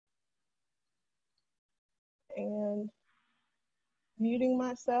muting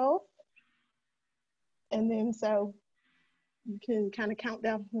myself. And then so you can kind of count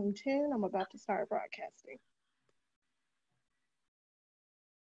down from 10. I'm about to start broadcasting.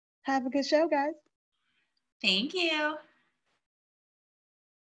 Have a good show, guys. Thank you.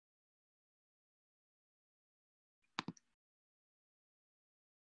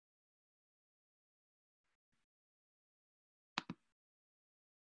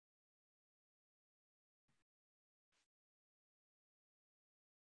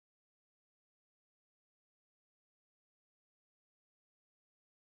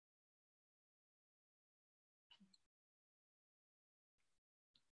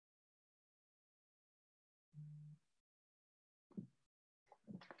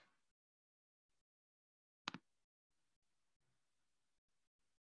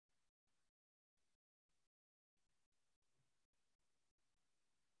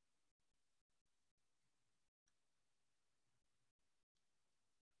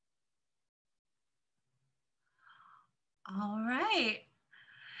 All right.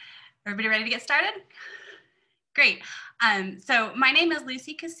 Everybody ready to get started? Great. So my name is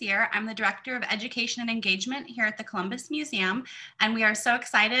Lucy Cassier. I'm the Director of Education and Engagement here at the Columbus Museum, and we are so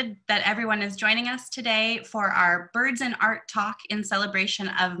excited that everyone is joining us today for our Birds and Art talk in celebration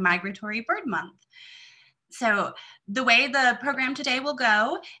of Migratory Bird Month. So the way the program today will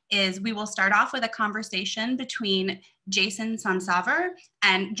go is we will start off with a conversation between Jason Sauver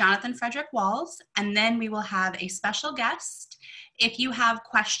and Jonathan Frederick Walz, and then we will have a special guest. If you have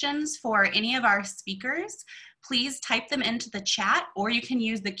questions for any of our speakers, please type them into the chat, or you can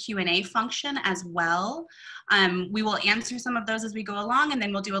use the Q&A function as well. We will answer some of those as we go along, and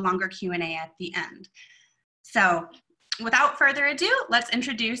then we'll do a longer Q&A at the end. So without further ado, let's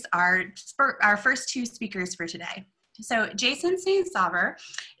introduce our first two speakers for today. So Jason St. Sauver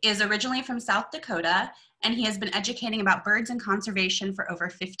is originally from South Dakota, and he has been educating about birds and conservation for over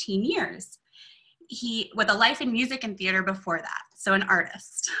 15 years. With a life in music and theater before that, so an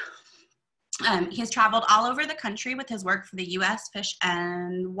artist. He has traveled all over the country with his work for the U.S. Fish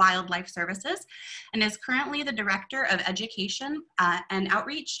and Wildlife Services, and is currently the Director of Education and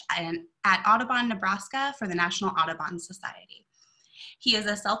Outreach at Audubon, Nebraska for the National Audubon Society. He is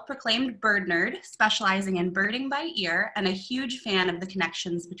a self-proclaimed bird nerd, specializing in birding by ear, and a huge fan of the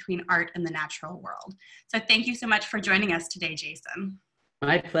connections between art and the natural world. So thank you so much for joining us today, Jason.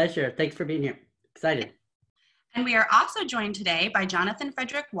 My pleasure. Thanks for being here. Excited. And we are also joined today by Jonathan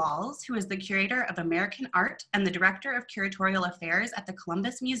Frederick Walz, who is the Curator of American Art and the Director of Curatorial Affairs at the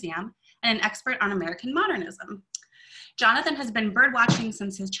Columbus Museum, and an expert on American modernism. Jonathan has been birdwatching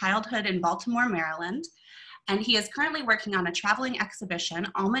since his childhood in Baltimore, Maryland, and he is currently working on a traveling exhibition,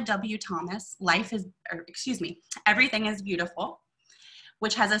 Alma W. Thomas, Everything is Beautiful,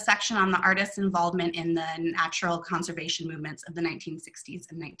 which has a section on the artist's involvement in the natural conservation movements of the 1960s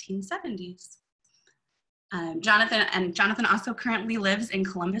and 1970s. Jonathan also currently lives in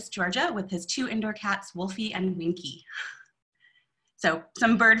Columbus, Georgia with his two indoor cats, Wolfie and Winky. So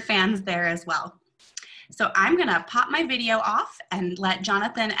some bird fans there as well. So I'm gonna pop my video off and let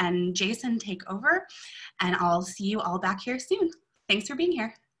Jonathan and Jason take over, and I'll see you all back here soon. Thanks for being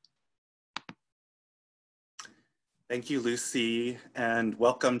here. Thank you, Lucy, and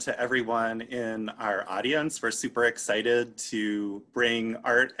welcome to everyone in our audience. We're super excited to bring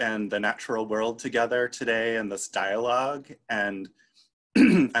art and the natural world together today in this dialogue. And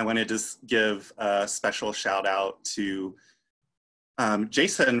I wanted to give a special shout out to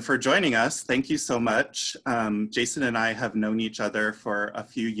Jason for joining us. Thank you so much. Jason and I have known each other for a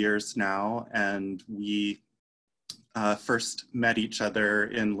few years now, and we first met each other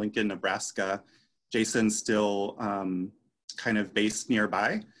in Lincoln, Nebraska. Jason's still kind of based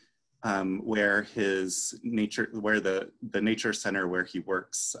nearby, where the nature center where he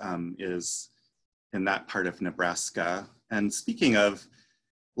works is in that part of Nebraska. And speaking of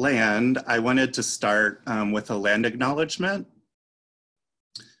land, I wanted to start with a land acknowledgement.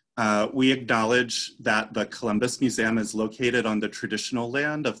 We acknowledge that the Columbus Museum is located on the traditional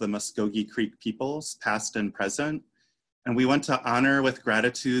land of the Muskogee Creek peoples, past and present, and we want to honor with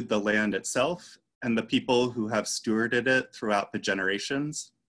gratitude the land itself and the people who have stewarded it throughout the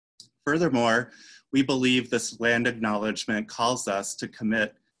generations. Furthermore, we believe this land acknowledgement calls us to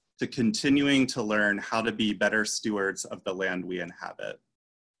commit to continuing to learn how to be better stewards of the land we inhabit.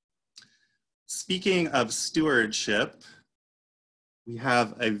 Speaking of stewardship, we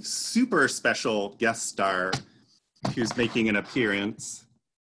have a super special guest star who's making an appearance.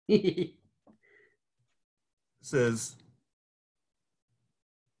 This is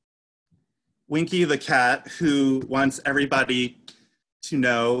Winky the cat, who wants everybody to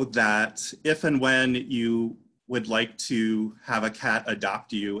know that if and when you would like to have a cat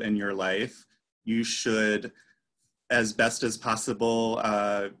adopt you in your life, you should, as best as possible,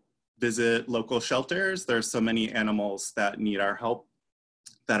 visit local shelters. There's so many animals that need our help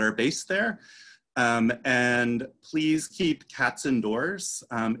that are based there. And please keep cats indoors.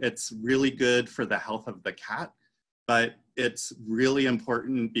 It's really good for the health of the cat, but it's really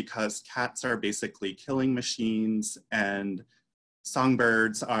important because cats are basically killing machines, and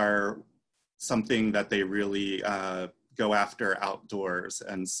songbirds are something that they really go after outdoors.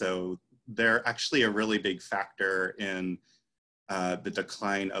 And so they're actually a really big factor in the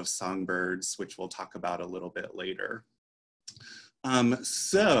decline of songbirds, which we'll talk about a little bit later.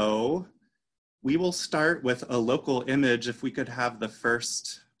 So we will start with a local image. If we could have the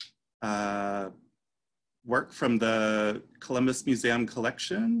first work from the Columbus Museum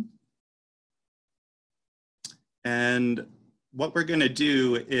collection. And what we're gonna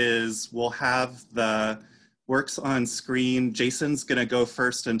do is we'll have the works on screen. Jason's gonna go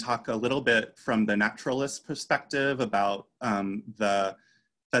first and talk a little bit from the naturalist perspective about the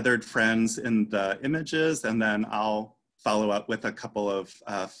feathered friends in the images, and then I'll follow up with a couple of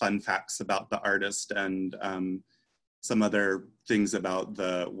fun facts about the artist and some other things about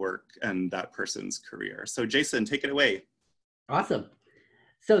the work and that person's career. So Jason, take it away. Awesome.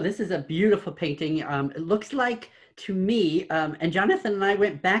 So this is a beautiful painting. It looks like, to me, and Jonathan and I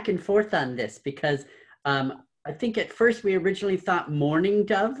went back and forth on this because I think at first we originally thought mourning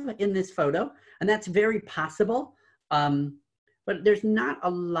dove in this photo, and that's very possible. But there's not a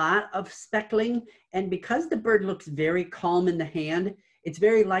lot of speckling, and because the bird looks very calm in the hand, it's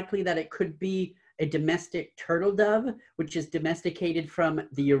very likely that it could be a domestic turtle dove, which is domesticated from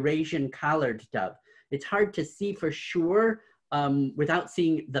the Eurasian collared dove. It's hard to see for sure without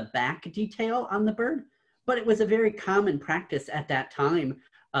seeing the back detail on the bird, but it was a very common practice at that time,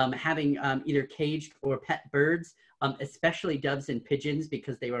 having either caged or pet birds, especially doves and pigeons,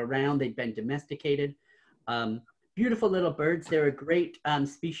 because they were around, they'd been domesticated. Beautiful little birds. They're a great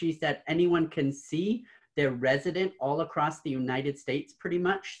species that anyone can see. They're resident all across the United States pretty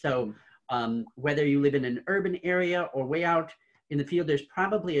much. So whether you live in an urban area or way out in the field, there's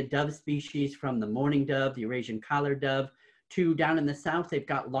probably a dove species from the mourning dove, the Eurasian collared dove, to down in the South, they've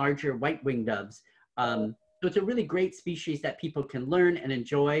got larger white-winged doves. So it's a really great species that people can learn and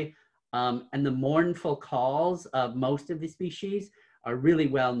enjoy. And the mournful calls of most of the species are really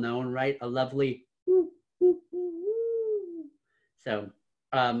well known, right? A lovely woo, woo, woo, woo. So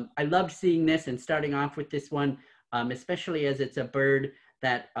I loved seeing this and starting off with this one, especially as it's a bird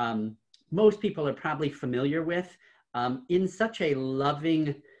that most people are probably familiar with, in such a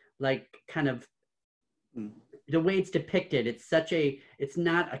loving, like kind of, the way it's depicted, it's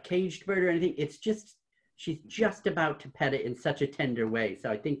not a caged bird or anything. It's just, she's just about to pet it in such a tender way. So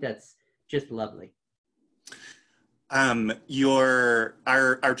I think that's just lovely. Our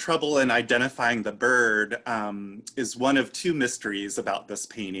trouble in identifying the bird is one of two mysteries about this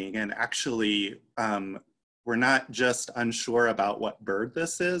painting. And actually, we're not just unsure about what bird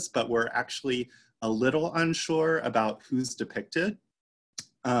this is, but we're actually a little unsure about who's depicted.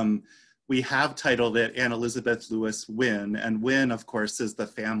 We have titled it Anne Elizabeth Lewis Wynn, and Wynn, of course, is the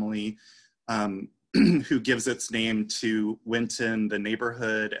family who gives its name to Winton, the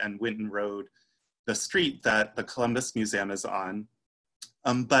neighborhood, and Winton Road, the street that the Columbus Museum is on.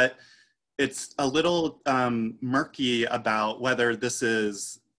 But it's a little murky about whether this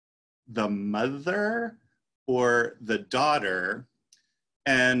is the mother or the daughter.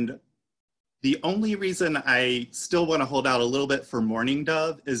 And the only reason I still want to hold out a little bit for mourning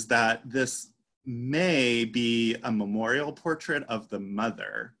dove is that this may be a memorial portrait of the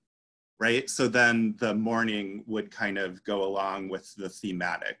mother, right? So then the mourning would kind of go along with the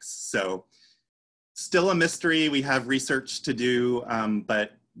thematics. So still a mystery. We have research to do,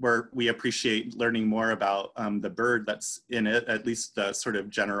 but we appreciate learning more about the bird that's in it, at least the sort of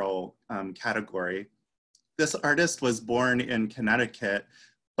general category. This artist was born in Connecticut,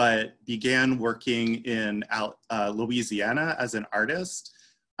 but began working in Louisiana as an artist.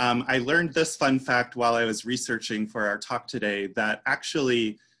 I learned this fun fact while I was researching for our talk today, that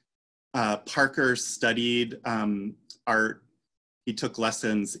actually Parker studied art. He took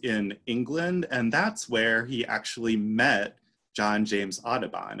lessons in England, and that's where he actually met John James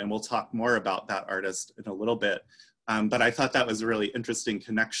Audubon. And we'll talk more about that artist in a little bit. But I thought that was a really interesting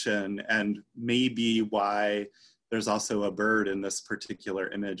connection, and maybe why there's also a bird in this particular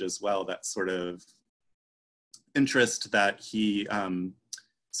image as well, that sort of interest that he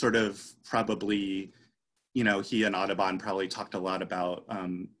sort of probably, you know, he and Audubon probably talked a lot about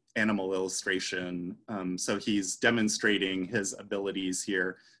animal illustration. So he's demonstrating his abilities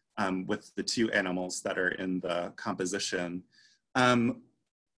here with the two animals that are in the composition.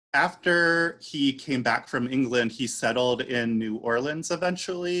 After he came back from England, he settled in New Orleans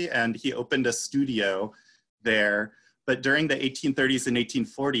eventually, and he opened a studio there. But during the 1830s and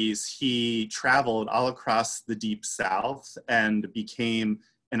 1840s, he traveled all across the Deep South and became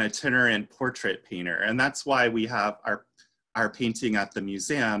an itinerant portrait painter. And that's why we have our painting at the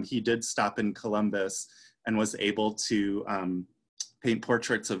museum. He did stop in Columbus and was able to paint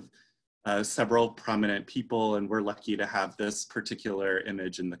portraits of several prominent people, and we're lucky to have this particular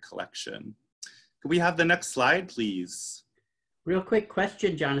image in the collection. Can we have the next slide, please? Real quick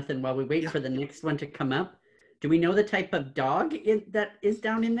question, Jonathan, while we wait for the next one to come up. Do we know the type of dog that is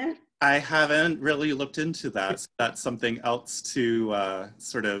down in there? I haven't really looked into that. So that's something else to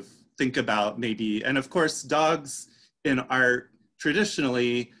sort of think about maybe. And of course, dogs in art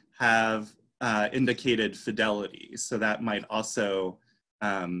traditionally have indicated fidelity. So that might also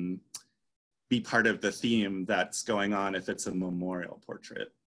be part of the theme that's going on if it's a memorial portrait.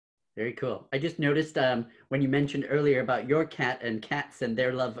 Very cool. I just noticed when you mentioned earlier about your cat and cats and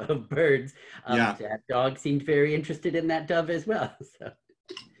their love of birds, that dog seemed very interested in that dove as well. So.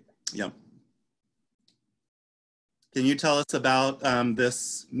 Yeah. Can you tell us about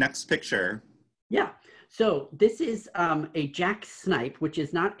this next picture? Yeah. So this is a jack snipe, which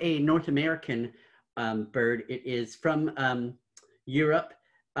is not a North American bird. It is from Europe.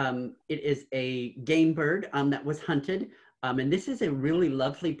 It is a game bird that was hunted. And this is a really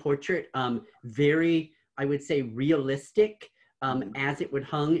lovely portrait, very, I would say, realistic as it would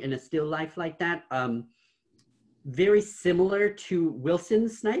hung in a still life like that. Very similar to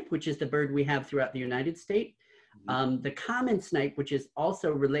Wilson's snipe, which is the bird we have throughout the United States. The common snipe, which is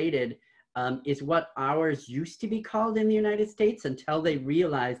also related, is what ours used to be called in the United States until they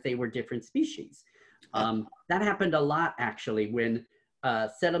realized they were different species. That happened a lot, actually. When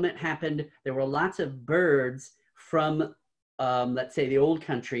settlement happened, there were lots of birds from let's say the old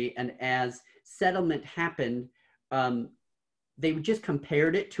country, and as settlement happened, they just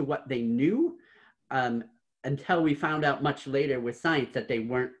compared it to what they knew until we found out much later with science that they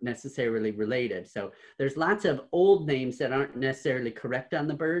weren't necessarily related. So there's lots of old names that aren't necessarily correct on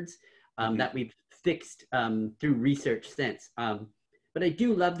the birds that we've fixed through research since. But I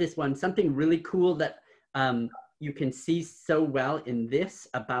do love this one. Something really cool that you can see so well in this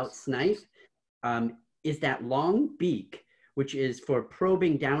about snipe is that long beak, which is for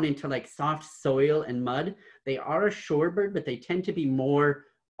probing down into like soft soil and mud. They are a shorebird, but they tend to be more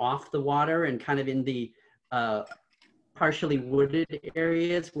off the water and kind of in the partially wooded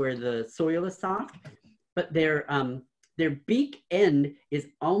areas where the soil is soft. But their beak end is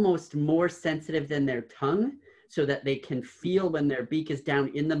almost more sensitive than their tongue, so that they can feel when their beak is down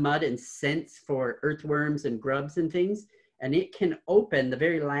in the mud and sense for earthworms and grubs and things. And it can open the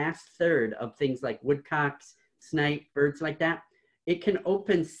very last third of things like woodcocks, snipe, birds like that. It can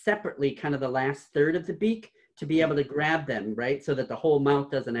open separately kind of the last third of the beak to be able to grab them, right? So that the whole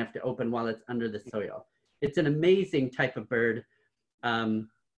mouth doesn't have to open while it's under the soil. It's an amazing type of bird. The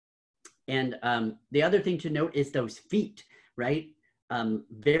other thing to note is those feet, right?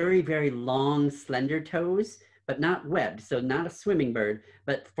 Very, very long, slender toes, but not webbed. So not a swimming bird,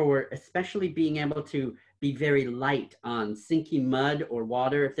 but for especially being able to be very light on sinking mud or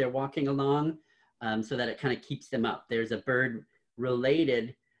water if they're walking along, so that it kind of keeps them up. There's a bird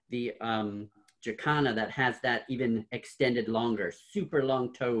related, the jacana, that has that even extended longer, super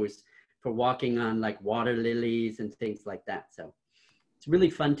long toes for walking on like water lilies and things like that. So it's really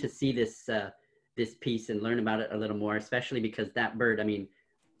fun to see this this piece and learn about it a little more, especially because that bird, I mean,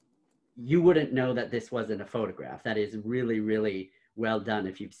 you wouldn't know that this wasn't a photograph. That is really, really well done.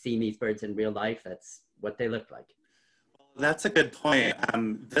 If you've seen these birds in real life, that's what they look like. That's a good point.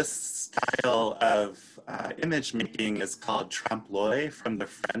 This style of image making is called trompe-l'oeil from the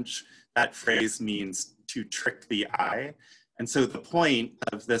French. That phrase means to trick the eye. And so the point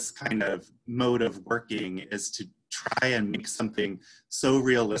of this kind of mode of working is to try and make something so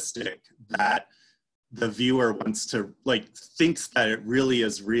realistic that the viewer wants to, like, thinks that it really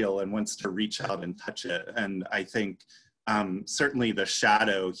is real and wants to reach out and touch it. And I think certainly the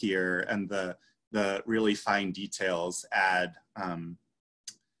shadow here and the really fine details add,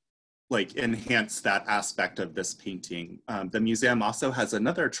 like, enhance that aspect of this painting. The museum also has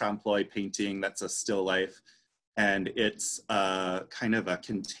another trompe-l'oeil painting that's a still life, and it's kind of a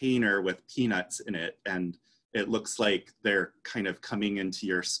container with peanuts in it, and it looks like they're kind of coming into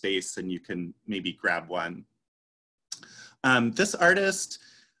your space and you can maybe grab one. This artist,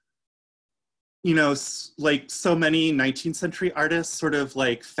 you know, like so many 19th century artists, sort of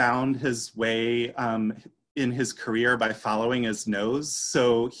like found his way in his career by following his nose.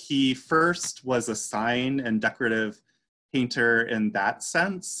 So he first was a sign and decorative painter in that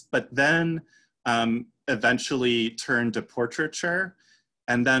sense, but then eventually turned to portraiture.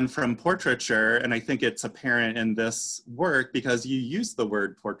 And then from portraiture, and I think it's apparent in this work because you use the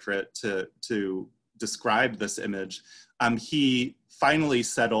word portrait to describe this image, he finally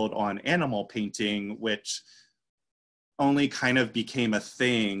settled on animal painting, which only kind of became a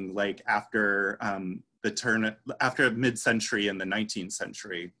thing like after after mid-century in the 19th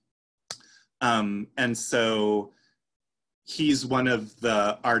century. And so he's one of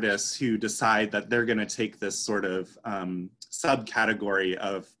the artists who decide that they're going to take this sort of subcategory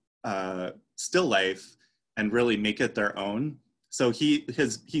of still life and really make it their own. So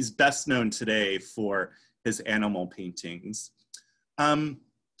he's best known today for his animal paintings.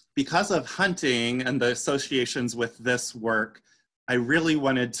 Because of hunting and the associations with this work, I really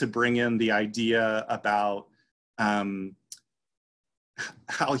wanted to bring in the idea about how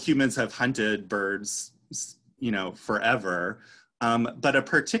humans have hunted birds, you know, forever, but a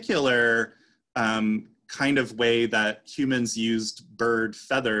particular kind of way that humans used bird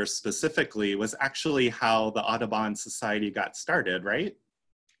feathers specifically was actually how the Audubon Society got started, right?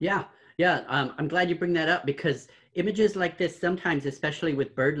 Yeah, yeah. I'm glad you bring that up because images like this sometimes, especially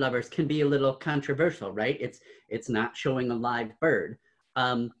with bird lovers, can be a little controversial, right? It's not showing a live bird.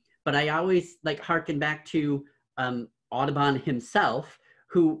 But I always like harken back to Audubon himself,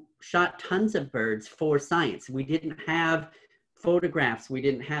 who shot tons of birds for science. We didn't have photographs, we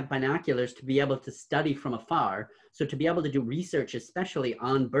didn't have binoculars to be able to study from afar. So to be able to do research, especially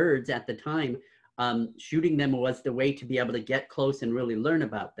on birds at the time, shooting them was the way to be able to get close and really learn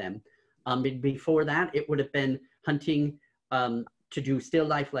about them. Before that, it would have been hunting to do still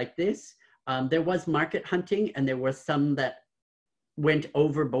life like this. There was market hunting and there was some that went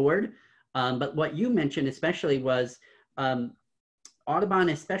overboard. But what you mentioned especially was Audubon,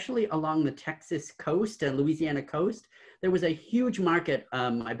 especially along the Texas coast and Louisiana coast, there was a huge market.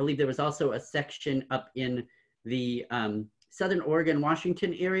 I believe there was also a section up in the Southern Oregon,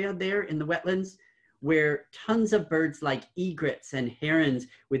 Washington area there in the wetlands, where tons of birds like egrets and herons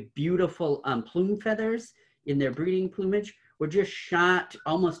with beautiful plume feathers in their breeding plumage were just shot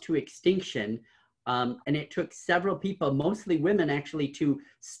almost to extinction. And it took several people, mostly women actually, to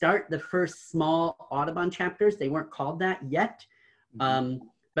start the first small Audubon chapters. They weren't called that yet,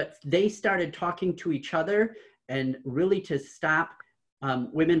 but they started talking to each other and really to stop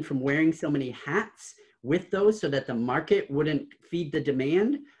women from wearing so many hats with those so that the market wouldn't feed the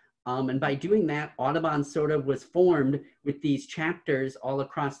demand. And by doing that, Audubon sort of was formed with these chapters all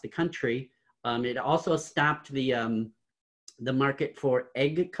across the country. It also stopped the market for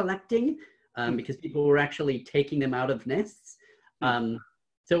egg collecting because people were actually taking them out of nests. So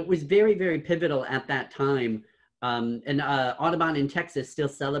it was very, very pivotal at that time. And Audubon in Texas still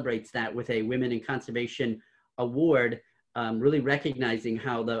celebrates that with a Women in Conservation Award, really recognizing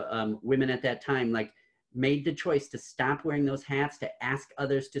how the women at that time made the choice to stop wearing those hats, to ask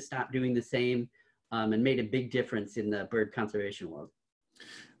others to stop doing the same, and made a big difference in the bird conservation world.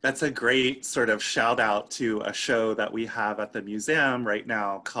 That's a great sort of shout out to a show that we have at the museum right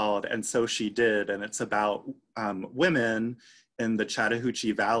now called And So She Did, and it's about women in the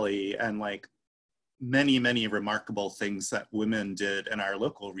Chattahoochee Valley and like many, many remarkable things that women did in our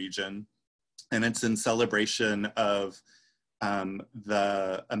local region. And it's in celebration of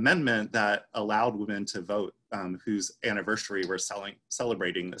the amendment that allowed women to vote, whose anniversary we're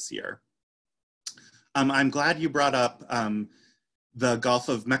celebrating this year. I'm glad you brought up the Gulf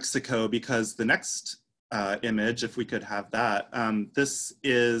of Mexico because the next image, if we could have that, this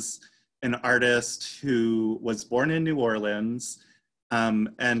is an artist who was born in New Orleans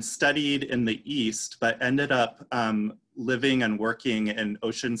and studied in the East, but ended up living and working in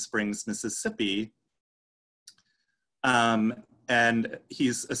Ocean Springs, Mississippi. And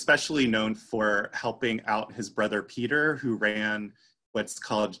he's especially known for helping out his brother Peter, who ran what's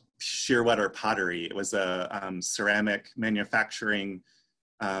called Shearwater Pottery. It was a ceramic manufacturing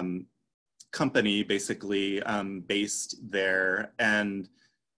company, basically based there. And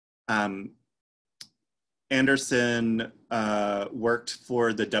Anderson worked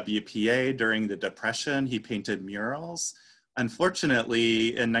for the WPA during the Depression. He painted murals. Unfortunately,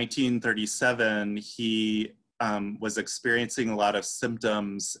 in 1937, he was experiencing a lot of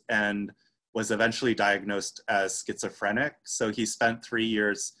symptoms and was eventually diagnosed as schizophrenic. So he spent 3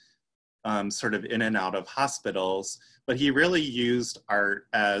 years sort of in and out of hospitals, but he really used art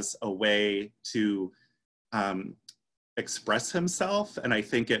as a way to express himself. And I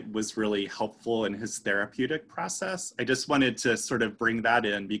think it was really helpful in his therapeutic process. I just wanted to sort of bring that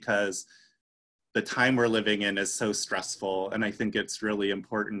in because the time we're living in is so stressful. And I think it's really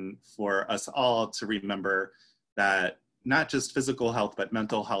important for us all to remember that not just physical health, but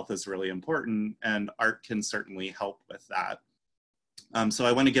mental health is really important, and art can certainly help with that. So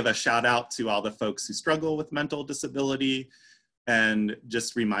I want to give a shout out to all the folks who struggle with mental disability, and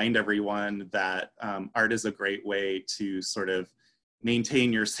just remind everyone that art is a great way to sort of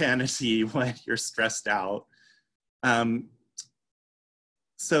maintain your sanity when you're stressed out.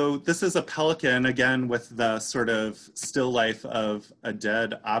 So this is a pelican, again, with the sort of still life of a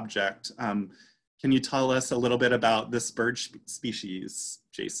dead object. Can you tell us a little bit about this bird species,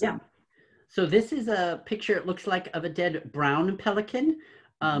 Jason? Yeah. So this is a picture, it looks like, of a dead brown pelican.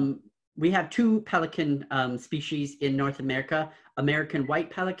 We have two pelican species in North America, American white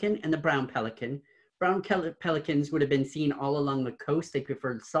pelican and the brown pelican. Brown pelicans would have been seen all along the coast. They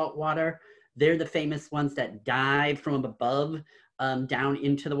preferred salt water. They're the famous ones that dive from above down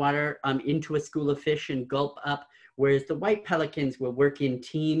into the water, into a school of fish and gulp up, whereas the white pelicans will work in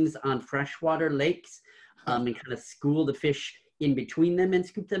teams on freshwater lakes and kind of school the fish in between them and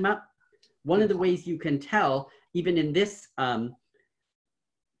scoop them up. One of the ways you can tell, even in this,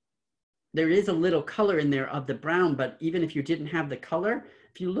 there is a little color in there of the brown, but even if you didn't have the color,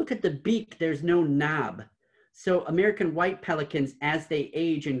 if you look at the beak, there's no knob. So American white pelicans, as they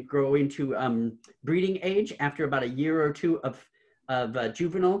age and grow into breeding age, after about a year or two of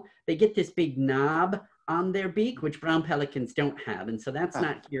juvenile, they get this big knob on their beak, which brown pelicans don't have. And so that's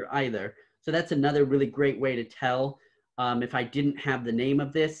not here either. So that's another really great way to tell if I didn't have the name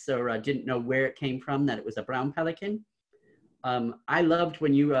of this, or I didn't know where it came from, that it was a brown pelican. I loved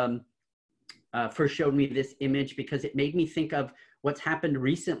when you first showed me this image, because it made me think of what's happened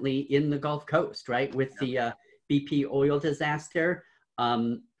recently in the Gulf Coast, right? With the BP oil disaster,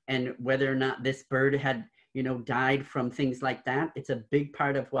 and whether or not this bird had, you know, died from things like that. It's a big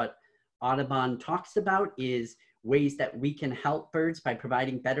part of what Audubon talks about, is ways that we can help birds by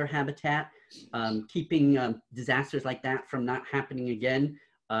providing better habitat, keeping disasters like that from not happening again.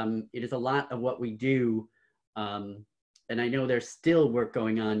 It is a lot of what we do. And I know there's still work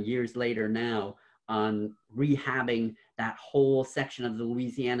going on years later now on rehabbing that whole section of the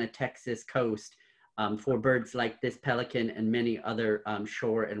Louisiana, Texas coast for birds like this pelican and many other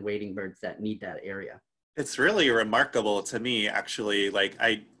shore and wading birds that need that area. It's really remarkable to me, actually.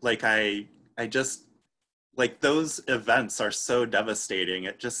 I just, like, those events are so devastating.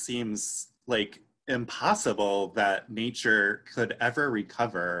 It just seems like impossible that nature could ever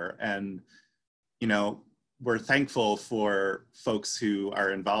recover. And, you know, we're thankful for folks who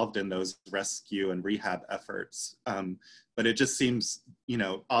are involved in those rescue and rehab efforts. But it just seems, you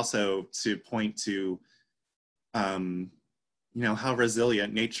know, also to point to, you know, how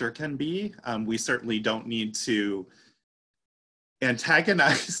resilient nature can be. We certainly don't need to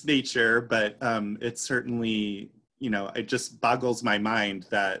antagonize nature, but it certainly, you know, it just boggles my mind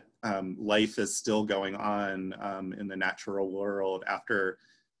that life is still going on in the natural world after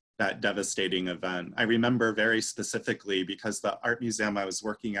that devastating event. I remember very specifically, because the art museum I was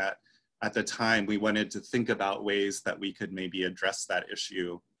working at the time, we wanted to think about ways that we could maybe address that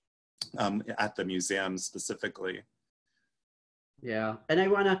issue at the museum specifically. Yeah, and I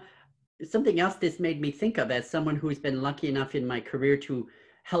wanna, something else this made me think of, as someone who's been lucky enough in my career to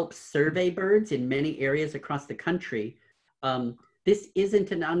help survey birds in many areas across the country. This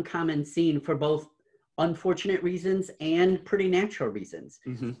isn't an uncommon scene for both unfortunate reasons and pretty natural reasons.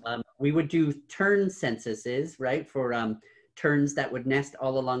 We would do tern censuses, right, for terns that would nest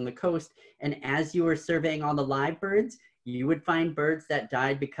all along the coast. And as you were surveying all the live birds, you would find birds that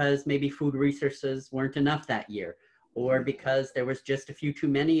died because maybe food resources weren't enough that year, or because there was just a few too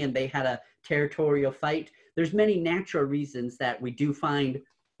many and they had a territorial fight. There's many natural reasons that we do find,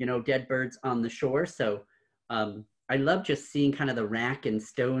 you know, dead birds on the shore. So I love just seeing kind of the rack and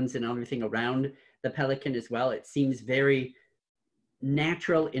stones and everything around the pelican as well. It seems very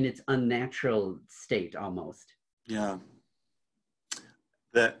natural in its unnatural state almost. Yeah.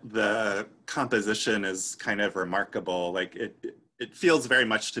 The composition is kind of remarkable. Like it feels very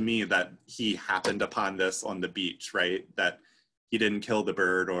much to me that he happened upon this on the beach, right? That he didn't kill the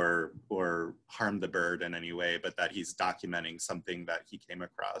bird or harm the bird in any way, but that he's documenting something that he came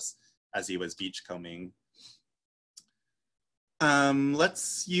across as he was beachcombing.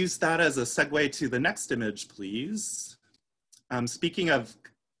 Let's use that as a segue to the next image, please. Speaking of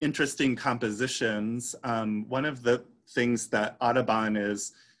interesting compositions, one of the things that Audubon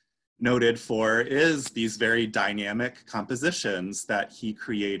is noted for is these very dynamic compositions that he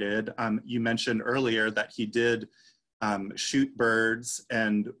created. You mentioned earlier that he did shoot birds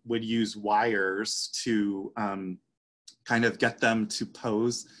and would use wires to kind of get them to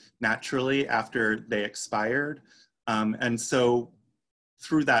pose naturally after they expired. And so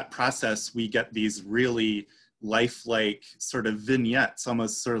through that process, we get these really lifelike sort of vignettes,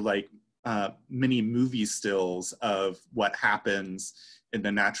 almost sort of like mini movie stills of what happens in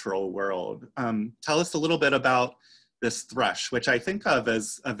the natural world. Tell us a little bit about this thrush, which I think of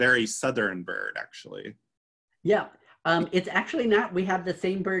as a very southern bird, actually. Yeah, it's actually not. We have the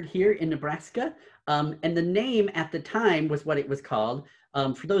same bird here in Nebraska, and the name at the time was what it was called.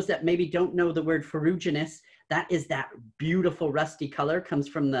 For those that maybe don't know the word ferruginous, that is that beautiful rusty color, comes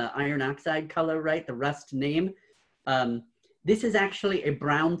from the iron oxide color, right? The rust name. This is actually a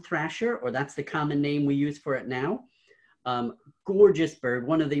brown thrasher, or that's the common name we use for it now. Gorgeous bird,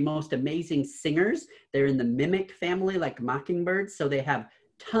 one of the most amazing singers. They're in the mimic family, like mockingbirds, so they have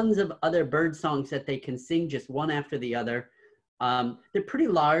tons of other bird songs that they can sing just one after the other. They're pretty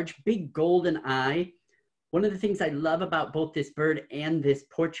large, big golden eye. One of the things I love about both this bird and this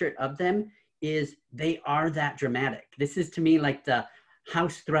portrait of them is they are that dramatic. This is to me like the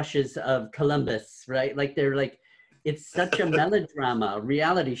house thrushes of Columbus, right? Like they're like, it's such a melodrama, a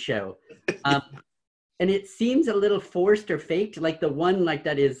reality show. And it seems a little forced or faked, like the one like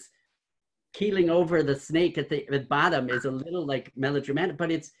that is keeling over the snake at the bottom is a little like melodramatic,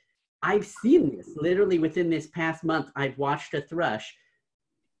 but it's, I've seen this literally within this past month. I've watched a thrush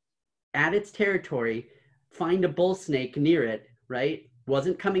at its territory find a bull snake near it, right?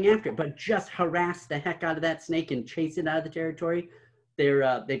 Wasn't coming after it, but just harass the heck out of that snake and chase it out of the territory. They've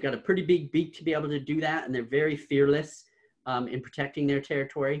got a pretty big beak to be able to do that, and they're very fearless in protecting their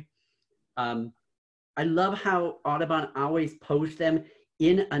territory. I love how Audubon always posed them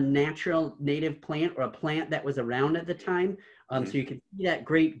in a natural native plant or a plant that was around at the time. So you can see that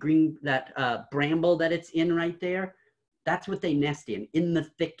great green, that bramble that it's in right there. That's what they nest in the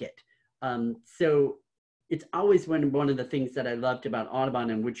thicket. So it's always one of the things that I loved about Audubon,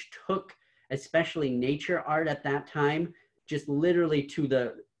 and which took especially nature art at that time just literally to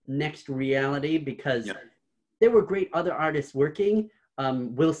the next reality, because there were great other artists working.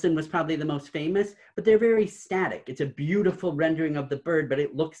 Wilson was probably the most famous, but they're very static. It's a beautiful rendering of the bird, but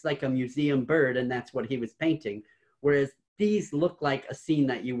it looks like a museum bird, and that's what he was painting. Whereas these look like a scene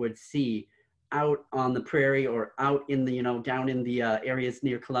that you would see out on the prairie or out in the, down in the areas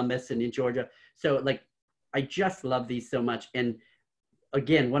near Columbus and in Georgia. So like, I just love these so much. And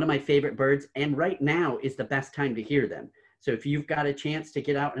again, one of my favorite birds, and right now is the best time to hear them. So if you've got a chance to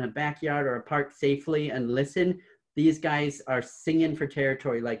get out in a backyard or a park safely and listen, these guys are singing for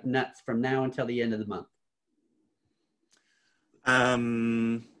territory like nuts from now until the end of the month.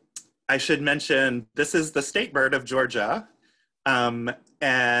 I should mention, this is the state bird of Georgia.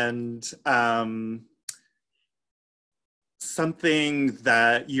 Something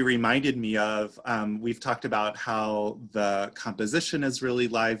that you reminded me of, we've talked about how the composition is really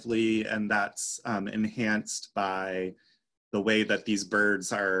lively, and that's enhanced by the way that these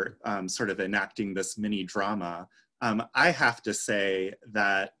birds are sort of enacting this mini drama. I have to say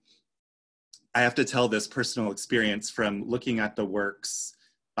that I have to tell this personal experience from looking at the works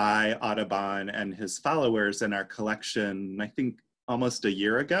by Audubon and his followers in our collection, I think almost a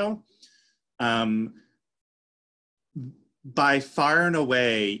year ago. By far and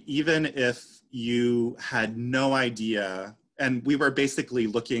away, even if you had no idea, and we were basically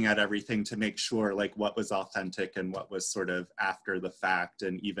looking at everything to make sure like what was authentic and what was sort of after the fact,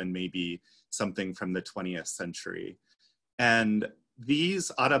 and even maybe something from the 20th century. And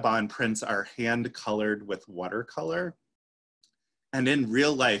these Audubon prints are hand colored with watercolor. And in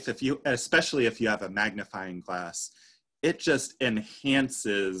real life, especially if you have a magnifying glass, it just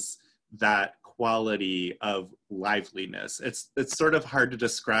enhances that quality of liveliness. It's sort of hard to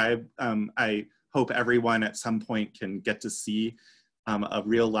describe. I hope everyone at some point can get to see a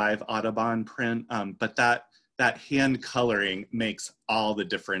real live Audubon print, but that hand coloring makes all the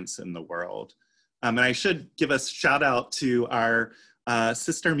difference in the world. And I should give a shout out to our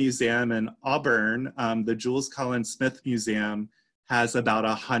sister museum in Auburn. The Jules Collins Smith Museum has about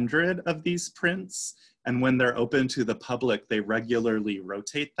 100 of these prints. And when they're open to the public, they regularly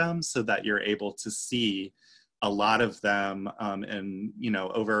rotate them so that you're able to see a lot of them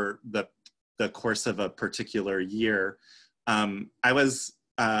over the course of a particular year. I was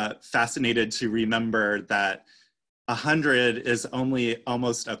fascinated to remember that 100 is only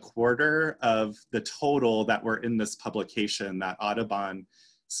almost a quarter of the total that were in this publication that Audubon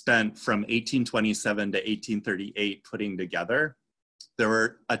spent from 1827 to 1838 putting together. There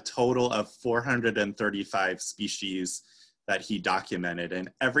were a total of 435 species that he documented, and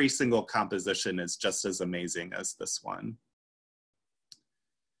every single composition is just as amazing as this one.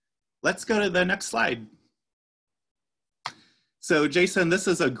 Let's go to the next slide. So Jason, this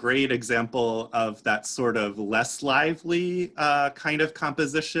is a great example of that sort of less lively kind of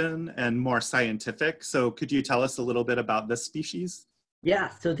composition and more scientific. So could you tell us a little bit about this species? Yeah,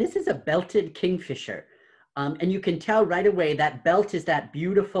 so this is a belted kingfisher. And you can tell right away that belt is that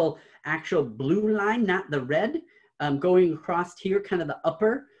beautiful actual blue line, not the red, going across here, kind of the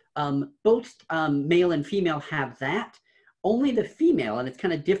upper. Both male and female have that. Only the female, and it's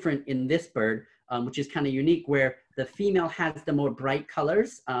kind of different in this bird, which is kind of unique, where the female has the more bright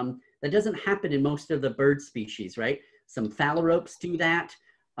colors. That doesn't happen in most of the bird species, right? Some phalaropes do that.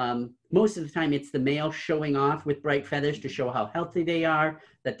 Most of the time it's the male showing off with bright feathers to show how healthy they are,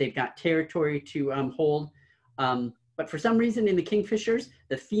 that they've got territory to hold. But for some reason in the kingfishers,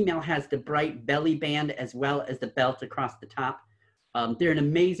 the female has the bright belly band as well as the belt across the top. They're an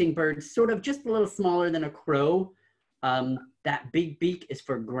amazing bird, sort of just a little smaller than a crow. That big beak is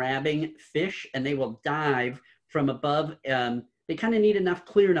for grabbing fish, and they will dive from above. They kind of need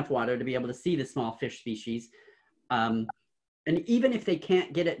clear enough water to be able to see the small fish species. And even if they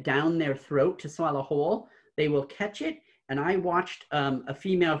can't get it down their throat to swallow whole, they will catch it. And I watched a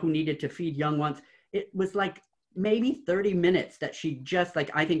female who needed to feed young ones. It was like maybe 30 minutes that she just,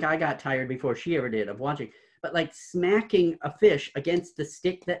 like, I think I got tired before she ever did of watching, but like smacking a fish against the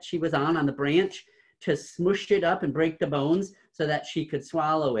stick that she was on the branch to smush it up and break the bones so that she could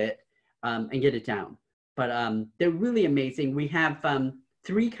swallow it and get it down. But they're really amazing. We have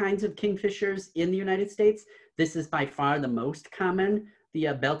 3 kinds of kingfishers in the United States. This is by far the most common.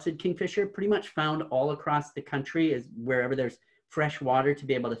 The belted kingfisher, pretty much found all across the country, is wherever there's fresh water to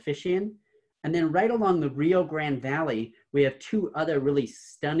be able to fish in. And then right along the Rio Grande Valley, we have 2 other really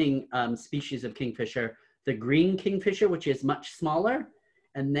stunning species of kingfisher. The green kingfisher, which is much smaller,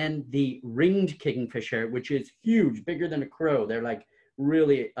 and then the ringed kingfisher, which is huge, bigger than a crow. They're like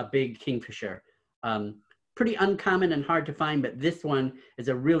really a big kingfisher. Pretty uncommon and hard to find, but this one is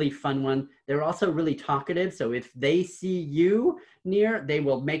a really fun one. They're also really talkative, so if they see you near, they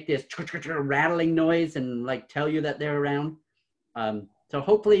will make this rattling noise and like tell you that they're around. So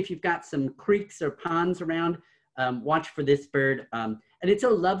hopefully if you've got some creeks or ponds around, watch for this bird. And it's a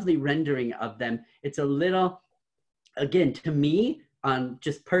lovely rendering of them. It's a little, again, to me,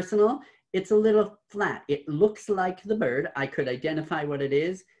 just personal, it's a little flat. It looks like the bird. I could identify what it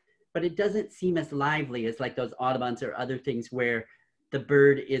is, but it doesn't seem as lively as like those Audubons or other things where the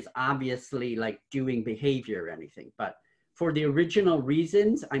bird is obviously like doing behavior or anything. But for the original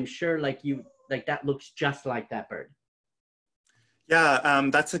reasons, I'm sure like that looks just like that bird. Yeah,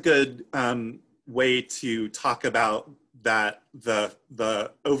 that's a good way to talk about that.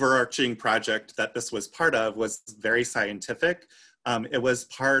 The overarching project that this was part of was very scientific. It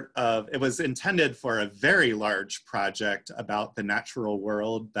was intended for a very large project about the natural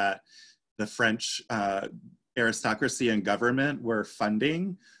world that the French aristocracy and government were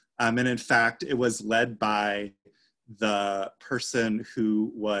funding. And in fact, it was led by the person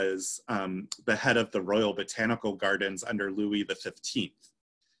who was the head of the Royal Botanical Gardens under Louis XV.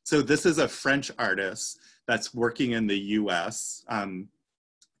 So this is a French artist that's working in the US.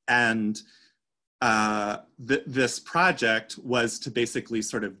 This project was to basically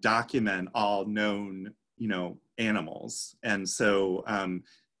sort of document all known, animals. And so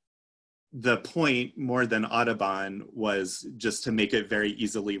the point, more than Audubon, was just to make it very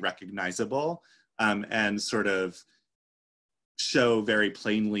easily recognizable and sort of show very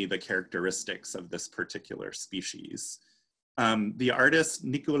plainly the characteristics of this particular species. The artist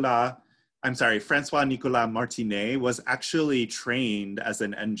Francois Nicolas Martinet was actually trained as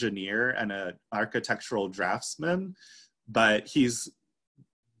an engineer and an architectural draftsman, but he's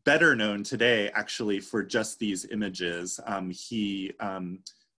better known today actually for just these images. He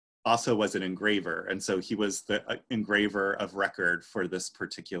also was an engraver, and so he was the engraver of record for this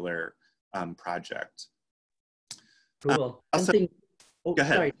particular project. Cool. Go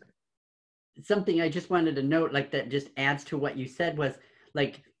ahead. Sorry. Something I just wanted to note, like that just adds to what you said, was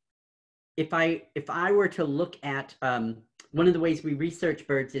like, if I were to look at, one of the ways we research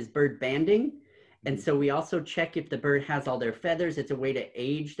birds is bird banding. And so we also check if the bird has all their feathers. It's a way to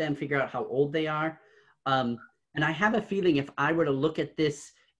age them, figure out how old they are. And I have a feeling if I were to look at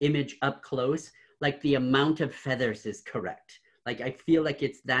this image up close, like the amount of feathers is correct. Like I feel like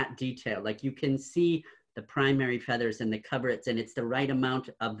it's that detailed. Like you can see the primary feathers and the coverts, and it's the right amount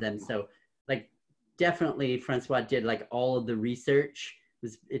of them. So like definitely Francois did like all of the research.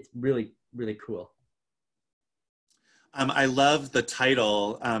 It's really, really cool. I love the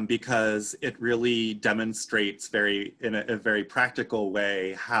title because it really demonstrates in a very practical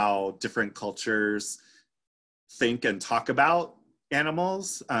way how different cultures think and talk about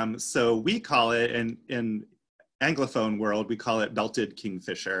animals. So we call it Anglophone world, we call it belted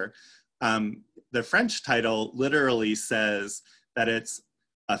kingfisher. The French title literally says that it's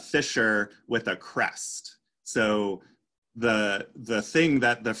a fisher with a crest. So the thing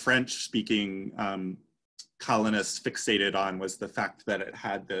that the French-speaking colonists fixated on was the fact that it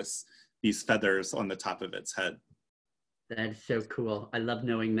had these feathers on the top of its head. That's so cool. I love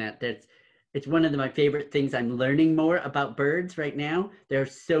knowing that. It's one of my favorite things. I'm learning more about birds right now. There are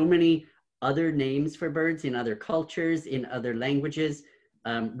so many other names for birds in other cultures, in other languages.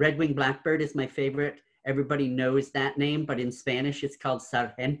 Red-winged blackbird is my favorite. Everybody knows that name, but in Spanish it's called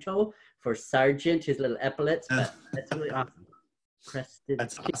sargento for sergeant, his little epaulets, but that's really awesome. Crested.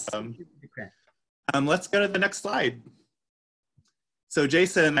 That's awesome. Let's go to the next slide. So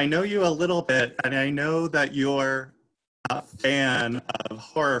Jason, I know you a little bit, and I know that you're a fan of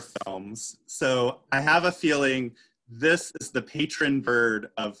horror films. So I have a feeling this is the patron bird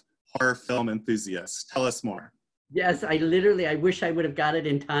of horror film enthusiasts. Tell us more. Yes, I wish I would have got it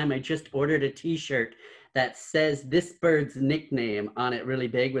in time. I just ordered a t-shirt that says this bird's nickname on it really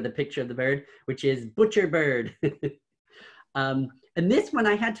big with a picture of the bird, which is Butcher Bird. And this one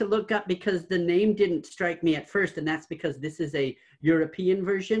I had to look up because the name didn't strike me at first, and that's because this is a European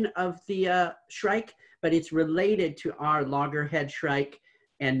version of the shrike, but it's related to our loggerhead shrike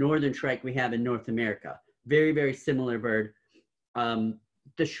and northern shrike we have in North America. Very, very similar bird.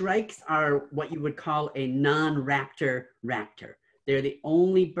 The shrikes are what you would call a non-raptor raptor. They're the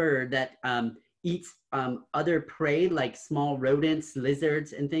only bird that eats other prey like small rodents,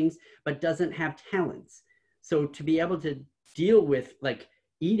 lizards, and things, but doesn't have talons. So to be able to deal with like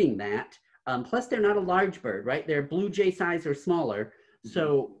eating that, plus they're not a large bird, right? They're blue jay size or smaller.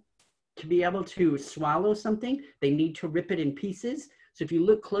 So to be able to swallow something, they need to rip it in pieces. So if you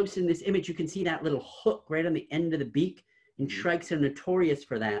look close in this image, you can see that little hook right on the end of the beak. And shrikes are notorious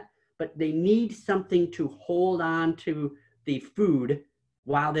for that, but they need something to hold on to the food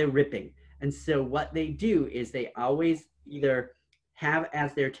while they're ripping. And so what they do is they always either have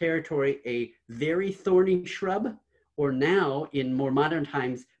as their territory a very thorny shrub, or now in more modern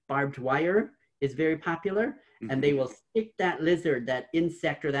times, barbed wire is very popular. And they will stick that lizard, that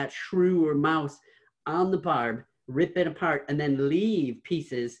insect, or that shrew or mouse on the barb, rip it apart, and then leave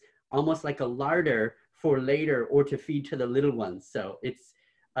pieces almost like a larder for later or to feed to the little ones. So it's,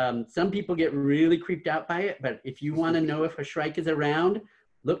 some people get really creeped out by it, but if you want to know if a shrike is around,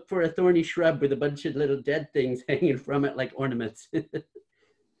 look for a thorny shrub with a bunch of little dead things hanging from it like ornaments.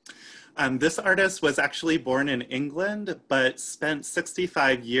 This artist was actually born in England, but spent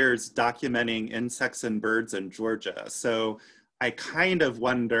 65 years documenting insects and birds in Georgia. So I kind of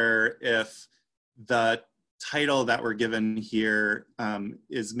wonder if the title that we're given here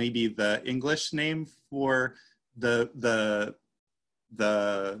is maybe the English name for the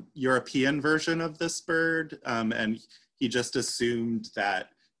European version of this bird, and he just assumed that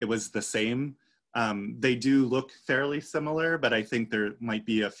it was the same. They do look fairly similar, but I think there might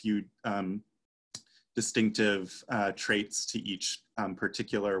be a few distinctive traits to each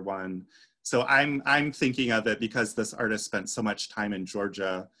particular one. So I'm thinking of it because this artist spent so much time in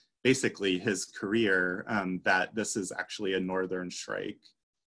Georgia, basically his career, that this is actually a northern shrike.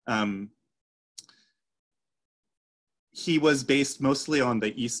 He was based mostly on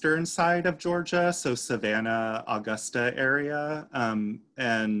the eastern side of Georgia, so Savannah, Augusta area,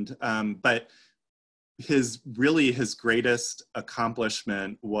 but his greatest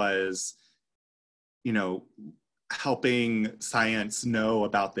accomplishment was, helping science know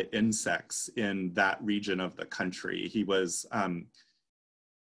about the insects in that region of the country. He was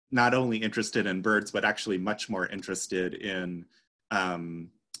not only interested in birds, but actually much more interested in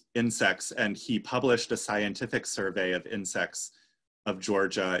insects. And he published a scientific survey of insects of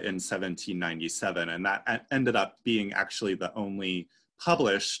Georgia in 1797. And that ended up being actually the only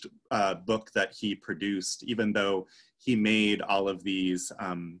published book that he produced, even though he made all of these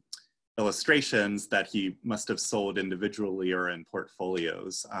illustrations that he must have sold individually or in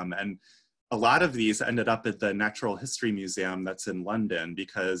portfolios. And a lot of these ended up at the Natural History Museum that's in London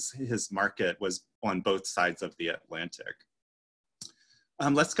because his market was on both sides of the Atlantic.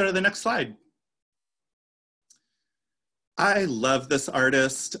 Let's go to the next slide. I love this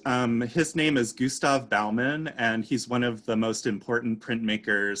artist. His name is Gustav Baumann, and he's one of the most important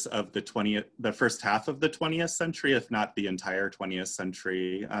printmakers of the first half of the 20th century, if not the entire 20th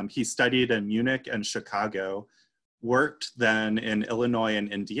century. He studied in Munich and Chicago, worked then in Illinois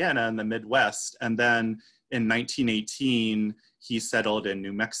and Indiana in the Midwest, and then in 1918, he settled in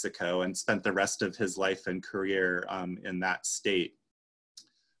New Mexico and spent the rest of his life and career in that state.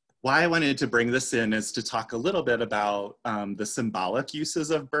 Why I wanted to bring this in is to talk a little bit about the symbolic uses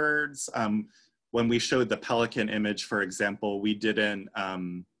of birds. when we showed the pelican image, for example, we didn't,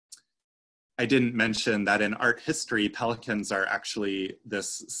 I didn't mention that in art history, pelicans are actually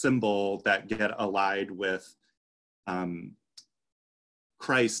this symbol that get allied with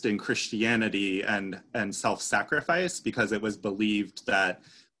Christ and Christianity and self-sacrifice, because it was believed that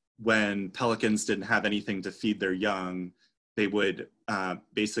when pelicans didn't have anything to feed their young, they would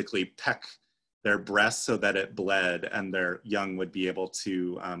basically peck their breasts so that it bled, and their young would be able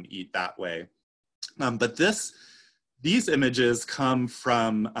to eat that way. But these images come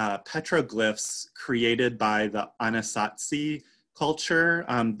from petroglyphs created by the Anasazi culture.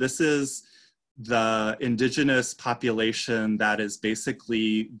 This is the indigenous population that is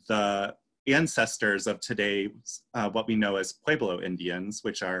basically the ancestors of today, what we know as Pueblo Indians,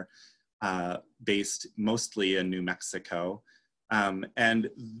 which are based mostly in New Mexico. And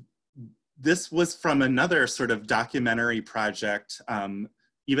this was from another sort of documentary project.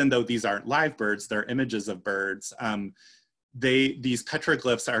 Even though these aren't live birds, they're images of birds. These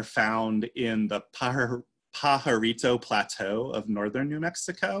petroglyphs are found in the Pajarito Plateau of northern New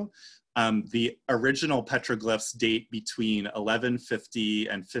Mexico. The original petroglyphs date between 1150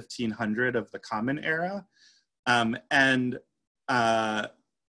 and 1500 of the Common Era.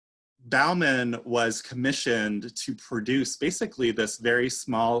 Bauman was commissioned to produce basically this very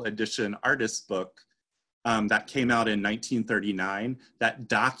small edition artist book that came out in 1939 that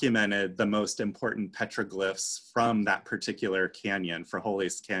documented the most important petroglyphs from that particular canyon,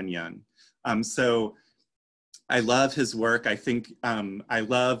 Frijoles Canyon. So I love his work. I think I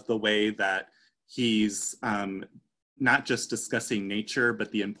love the way that he's not just discussing nature,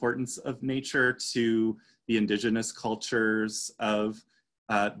 but the importance of nature to the indigenous cultures of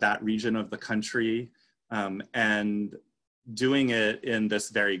that region of the country, and doing it in this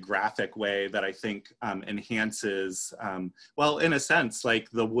very graphic way that I think enhances, well, in a sense, like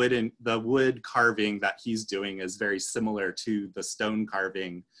the wood carving that he's doing is very similar to the stone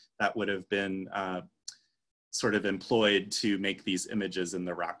carving that would have been sort of employed to make these images in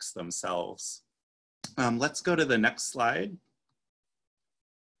the rocks themselves. Let's go to the next slide.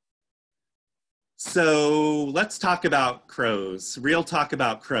 So let's talk about crows. Real talk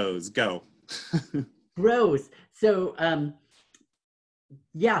about crows, go. Crows. So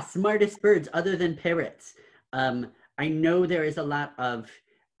yeah, smartest birds other than parrots. I know there is a lot of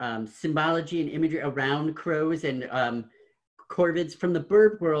symbology and imagery around crows and corvids. From the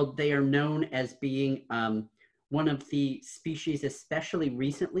bird world, they are known as being one of the species, especially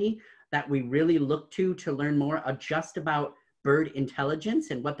recently, that we really look to learn more just about bird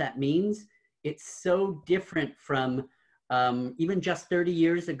intelligence and what that means. It's so different from even just 30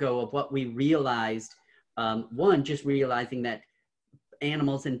 years ago of what we realized. One, just realizing that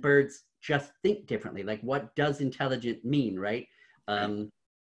animals and birds just think differently. Like, what does intelligent mean, right?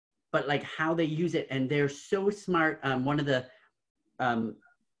 But like how they use it, and they're so smart. One of the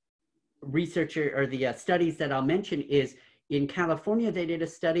researcher or the studies that I'll mention is in California. They did a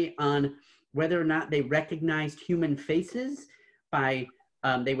study on whether or not they recognized human faces by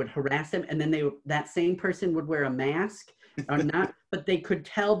they would harass them, and then that same person would wear a mask or not, but they could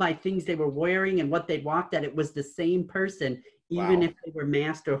tell by things they were wearing and what they walked at, it was the same person, even if they were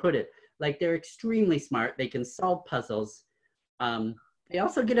masked or hooded. Like, they're extremely smart. They can solve puzzles. They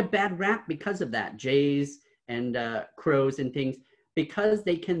also get a bad rap because of that, jays and crows and things, because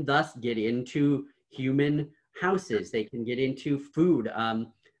they can thus get into human houses. They can get into food.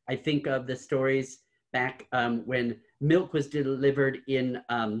 I think of the stories back when milk was delivered in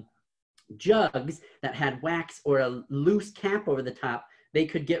jugs that had wax or a loose cap over the top. They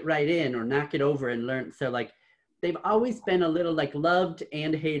could get right in or knock it over and learn. So like, they've always been a little like loved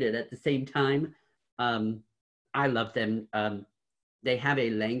and hated at the same time. I love them. They have a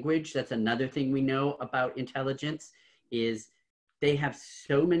language. That's another thing we know about intelligence, is they have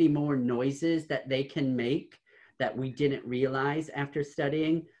so many more noises that they can make that we didn't realize after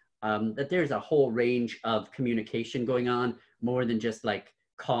studying. That there's a whole range of communication going on, more than just like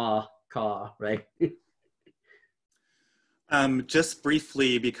caw, right? Just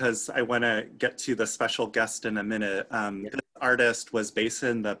briefly, because I want to get to the special guest in a minute. This artist was based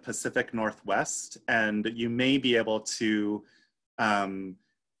in the Pacific Northwest, and you may be able to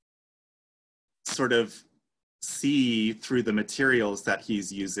sort of see through the materials that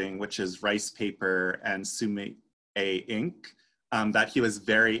he's using, which is rice paper and sumi ink, that he was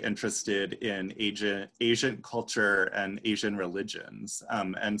very interested in Asian culture and Asian religions.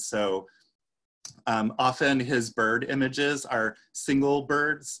 And so often his bird images are single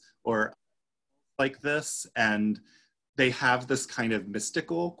birds or like this, and they have this kind of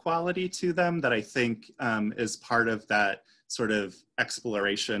mystical quality to them that I think is part of that sort of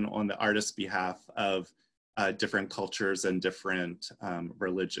exploration on the artist's behalf of different cultures and different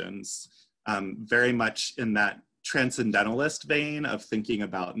religions. Very much in that transcendentalist vein of thinking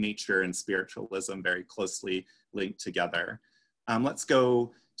about nature and spiritualism very closely linked together. Let's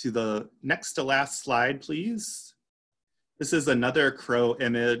go to the next to last slide, please. This is another crow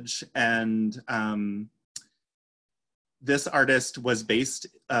image, and this artist was based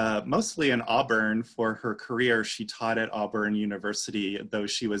mostly in Auburn for her career. She taught at Auburn University, though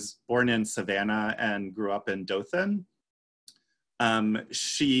she was born in Savannah and grew up in Dothan.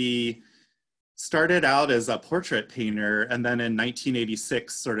 She started out as a portrait painter, and then in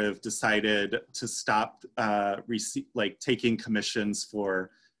 1986 sort of decided to stop taking commissions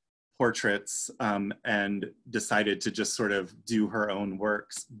for portraits and decided to just sort of do her own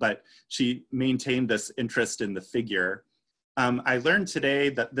works. But she maintained this interest in the figure. I learned today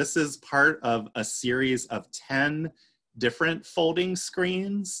that this is part of a series of 10 different folding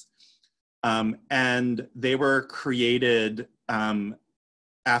screens, and they were created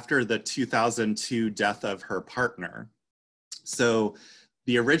after the 2002 death of her partner. So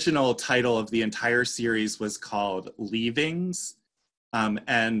the original title of the entire series was called Leavings,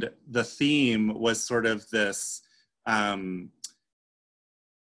 and the theme was sort of this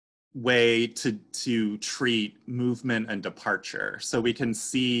way to treat movement and departure. So we can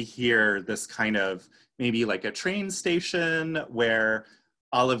see here this kind of maybe like a train station where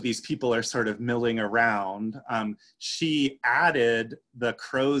all of these people are sort of milling around. She added the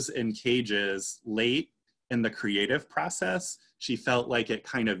crows in cages late in the creative process. She felt like it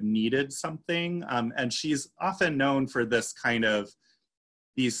kind of needed something. And she's often known for this kind of,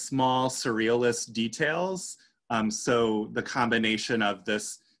 these small surrealist details. So the combination of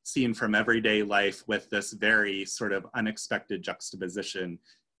this scene from everyday life with this very sort of unexpected juxtaposition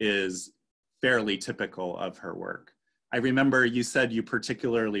is fairly typical of her work. I remember you said you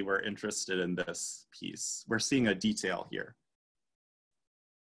particularly were interested in this piece. We're seeing a detail here.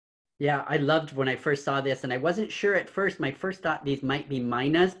 Yeah, I loved when I first saw this, and I wasn't sure at first. My first thought these might be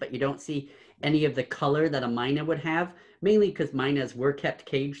mynas, but you don't see any of the color that a myna would have, mainly because mynas were kept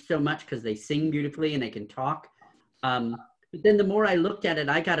caged so much because they sing beautifully and they can talk. But then the more I looked at it,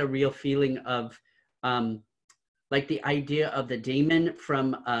 I got a real feeling of like the idea of the daemon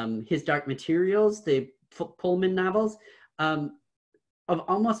from His Dark Materials, the Pullman novels, of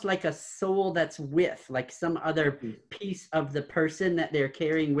almost like a soul that's with, like some other piece of the person that they're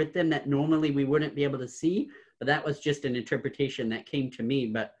carrying with them that normally we wouldn't be able to see. But that was just an interpretation that came to me.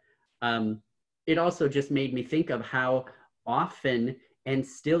 But it also just made me think of how often, and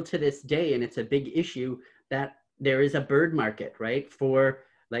still to this day, and it's a big issue, that there is a bird market, right? For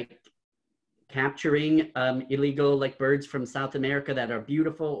like capturing illegal like birds from South America that are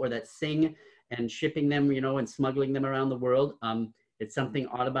beautiful or that sing, and shipping them, you know, and smuggling them around the world. It's something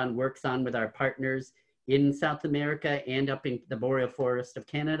Audubon works on with our partners in South America and up in the boreal forest of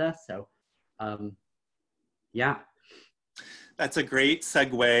Canada. So, yeah. That's a great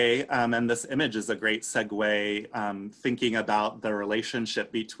segue, and this image is a great segue, thinking about the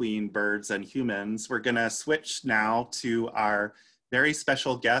relationship between birds and humans. We're gonna switch now to our very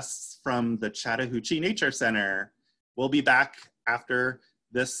special guests from the Chattahoochee Nature Center. We'll be back after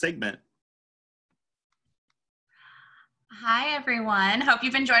this segment. Hi, everyone. Hope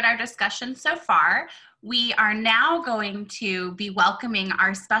you've enjoyed our discussion so far. We are now going to be welcoming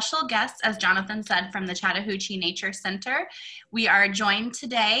our special guests, as Jonathan said, from the Chattahoochee Nature Center. We are joined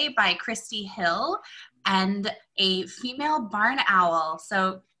today by Christie Hill and a female barn owl.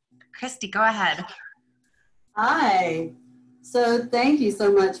 So, Christie, go ahead. Hi. So thank you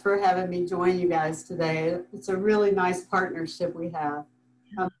so much for having me join you guys today. It's a really nice partnership we have.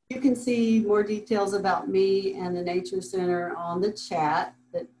 You can see more details about me and the Nature Center on the chat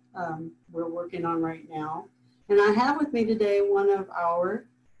that we're working on right now. And I have with me today one of our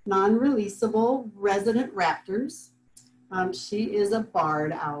non-releasable resident raptors. She is a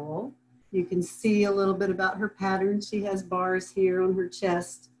barred owl. You can see a little bit about her pattern. She has bars here on her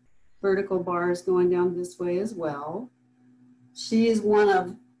chest, vertical bars going down this way as well. She is one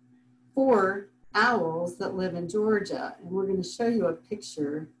of 4 owls that live in Georgia, and we're going to show you a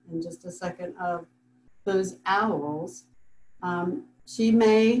picture in just a second of those owls. She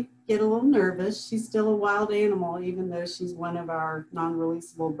may get a little nervous. She's still a wild animal, even though she's one of our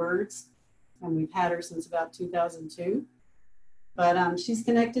non-releasable birds, and we've had her since about 2002. But she's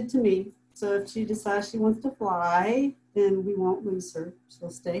connected to me, so if she decides she wants to fly, then we won't lose her. She'll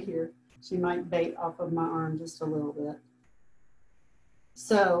stay here. She might bait off of my arm just a little bit.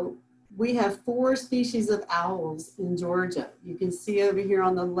 So we have 4 species of owls in Georgia. You can see over here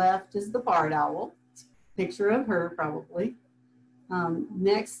on the left is the barred owl. Picture of her probably.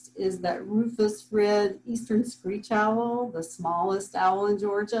 Next is that rufous red eastern screech owl, the smallest owl in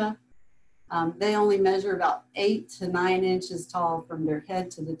Georgia. They only measure about 8 to 9 inches tall from their head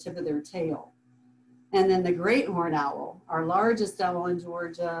to the tip of their tail. And then the great horned owl, our largest owl in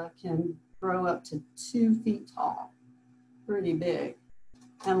Georgia, can grow up to 2 feet tall, pretty big.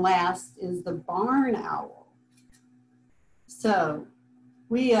 And last is the barn owl. So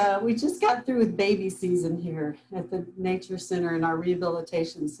we just got through with baby season here at the Nature Center and our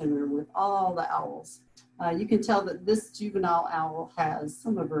rehabilitation center with all the owls. You can tell that this juvenile owl has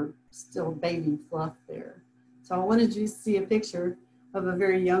some of her still baby fluff there. So I wanted you to see a picture of a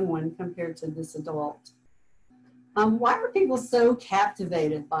very young one compared to this adult. Why are people so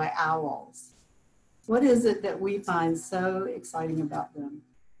captivated by owls? What is it that we find so exciting about them?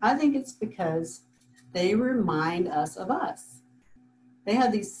 I think it's because they remind us of us. They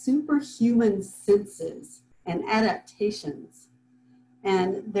have these superhuman senses and adaptations,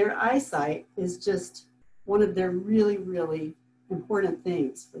 and their eyesight is just one of their really, really important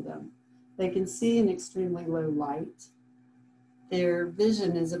things for them. They can see in extremely low light. Their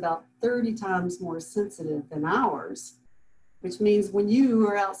vision is about 30 times more sensitive than ours, which means when you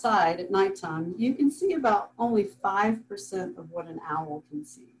are outside at nighttime, you can see about only 5% of what an owl can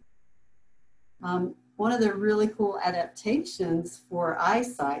see. One of the really cool adaptations for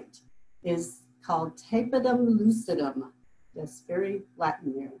eyesight is called tapetum lucidum. Yes, very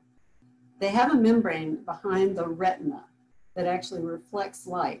Latin there. They have a membrane behind the retina that actually reflects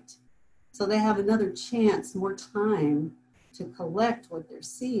light. So they have another chance, more time to collect what they're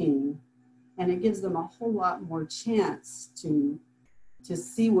seeing, and it gives them a whole lot more chance to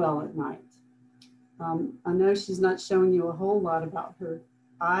see well at night. I know she's not showing you a whole lot about her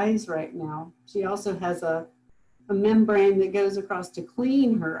eyes right now. She also has a membrane that goes across to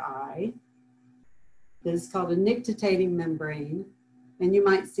clean her eye. It's called a nictitating membrane, and you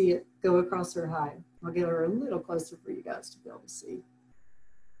might see it go across her eye. I'll get her a little closer for you guys to be able to see.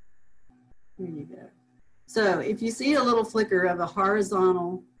 Here you go. So if you see a little flicker of a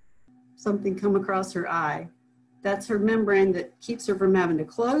horizontal something come across her eye, that's her membrane that keeps her from having to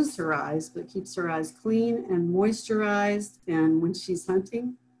close her eyes, but keeps her eyes clean and moisturized. And when she's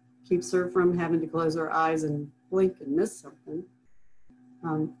hunting, keeps her from having to close her eyes and blink and miss something.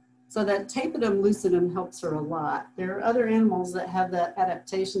 So that tapetum lucidum helps her a lot. There are other animals that have that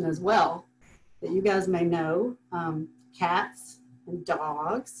adaptation as well that you guys may know. Cats and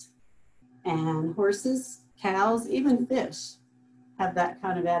dogs and horses, cows, even fish have that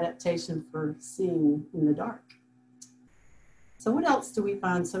kind of adaptation for seeing in the dark. So what else do we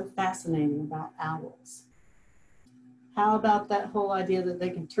find so fascinating about owls? How about that whole idea that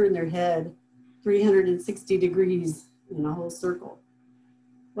they can turn their head 360 degrees in a whole circle?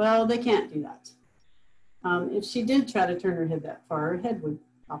 Well, they can't do that. If she did try to turn her head that far, her head would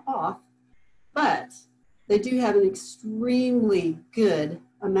pop off. But they do have an extremely good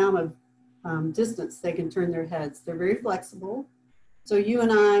amount of distance they can turn their heads. They're very flexible. So you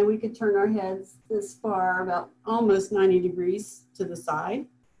and I, we could turn our heads this far, about almost 90 degrees to the side.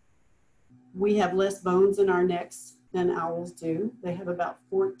 We have less bones in our necks than owls do. They have about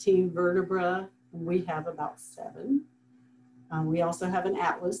 14 vertebrae, and we have about 7. We also have an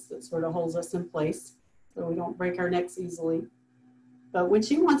atlas that sort of holds us in place so we don't break our necks easily. But when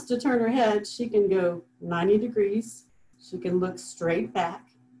she wants to turn her head, she can go 90 degrees. She can look straight back.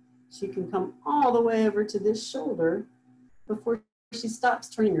 She can come all the way over to this shoulder before she stops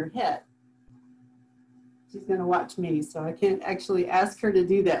turning her head. She's going to watch me, so I can't actually ask her to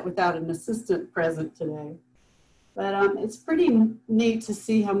do that without an assistant present today. But it's pretty neat to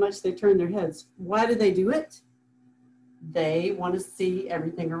see how much they turn their heads. Why do they do it? They want to see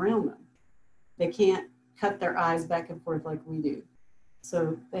everything around them. They can't cut their eyes back and forth like we do.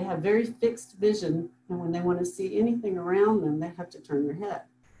 So they have very fixed vision, and when they want to see anything around them, they have to turn their head.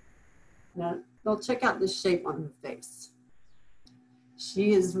 Now, they'll check out this shape on her face.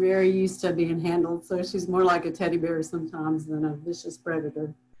 She is very used to being handled, so she's more like a teddy bear sometimes than a vicious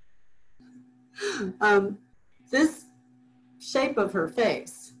predator. This shape of her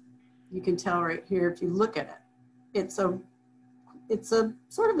face, you can tell right here if you look at it. It's a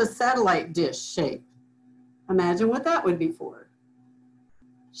sort of a satellite dish shape. Imagine what that would be for.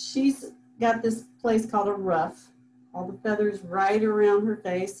 She's got this place called a ruff. All the feathers right around her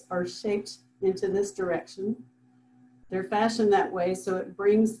face are shaped into this direction. They're fashioned that way so it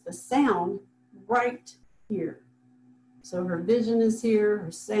brings the sound right here. So her vision is here,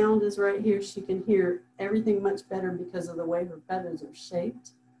 her sound is right here. She can hear everything much better because of the way her feathers are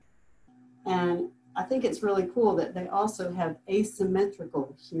shaped. And I think it's really cool that they also have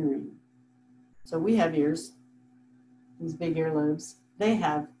asymmetrical hearing. So we have ears, these big earlobes, they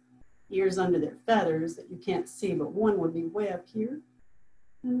have ears under their feathers that you can't see, but one would be way up here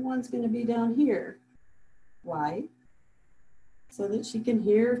and one's going to be down here. Why? So that she can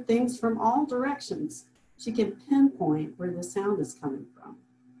hear things from all directions. She can pinpoint where the sound is coming from.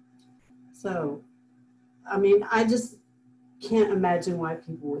 So, I mean, I just can't imagine why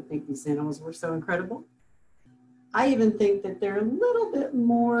people would think these animals were so incredible. I even think that they're a little bit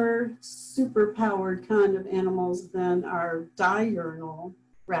more super-powered kind of animals than our diurnal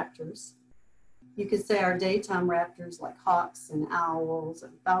raptors. You could say our daytime raptors like hawks and owls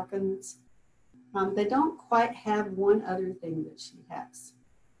and falcons. They don't quite have one other thing that she has.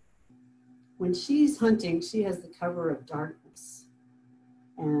 When she's hunting, she has the cover of darkness.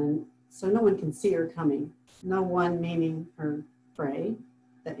 And so no one can see her coming. No one meaning her prey,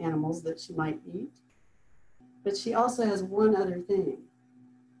 the animals that she might eat. But she also has one other thing.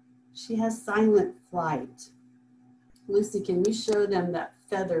 She has silent flight. Lucy, can you show them that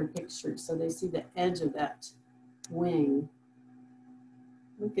feather picture so they see the edge of that wing?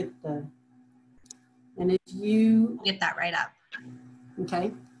 Look at the, and if you Get that right up.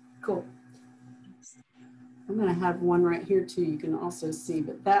 okay, cool. I'm going to have one right here too, you can also see,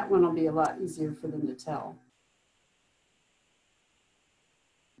 but that one will be a lot easier for them to tell.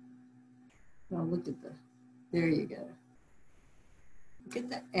 Well, look at the, there you go. Look at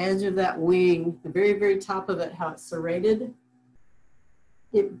the edge of that wing, the very, very top of it, how it's serrated.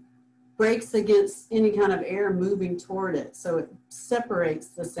 It breaks against any kind of air moving toward it, so it separates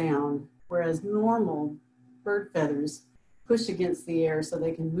the sound, whereas normal bird feathers push against the air so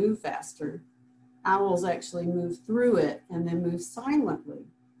they can move faster. Owls actually move through it and then move silently.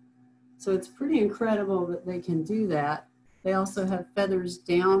 So it's pretty incredible that they can do that. They also have feathers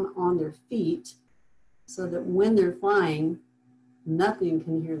down on their feet so that when they're flying, nothing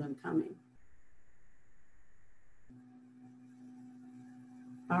can hear them coming.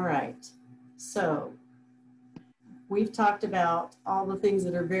 All right, so we've talked about all the things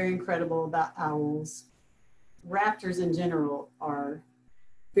that are very incredible about owls. Raptors in general are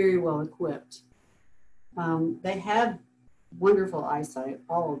very well equipped. They have wonderful eyesight,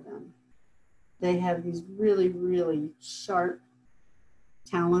 all of them. They have these really, really sharp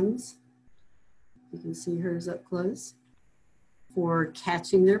talons. You can see hers up close for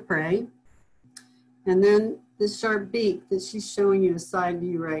catching their prey. And then this sharp beak that she's showing you a side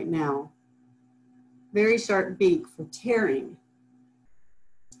view right now. Very sharp beak for tearing.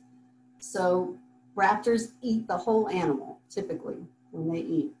 So raptors eat the whole animal, typically, when they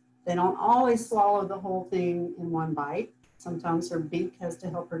eat. They don't always swallow the whole thing in one bite. Sometimes her beak has to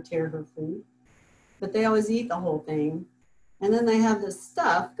help her tear her food. But they always eat the whole thing. And then they have this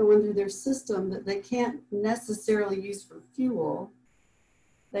stuff going through their system that they can't necessarily use for fuel.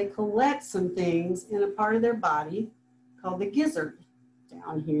 They collect some things in a part of their body called the gizzard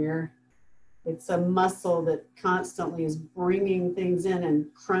down here. It's a muscle that constantly is bringing things in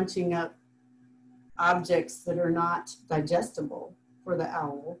and crunching up objects that are not digestible for the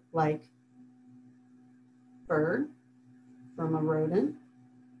owl, like fur from a rodent,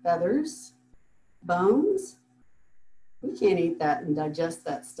 feathers, bones. We can't eat that and digest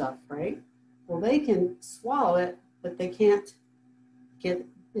that stuff, right? Well, they can swallow it, but they can't get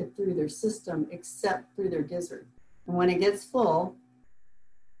it through their system except through their gizzard. And when it gets full,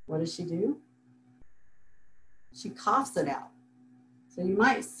 what does she do? She coughs it out. So you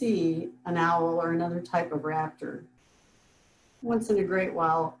might see an owl or another type of raptor. Once in a great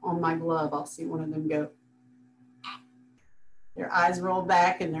while on my glove, I'll see one of them go. Their eyes roll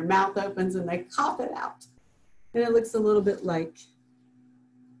back and their mouth opens and they cough it out. And it looks a little bit like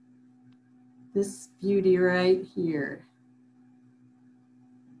this beauty right here.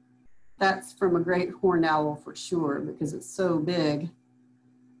 That's from a great horned owl for sure because it's so big.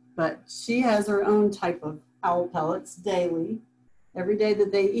 But she has her own type of owl pellets daily. Every day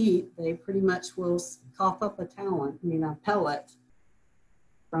that they eat, they pretty much will cough up a pellet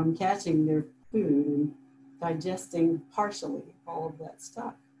from catching their food and digesting partially all of that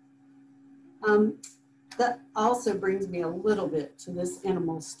stuff. That also brings me a little bit to this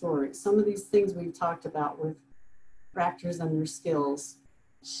animal story. Some of these things we've talked about with raptors and their skills.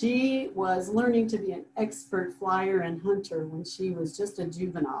 She was learning to be an expert flyer and hunter when she was just a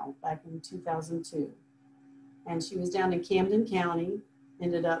juvenile back in 2002. And she was down in Camden County,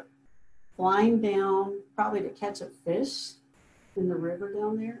 ended up flying down probably to catch a fish in the river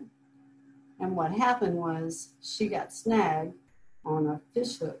down there. And what happened was she got snagged on a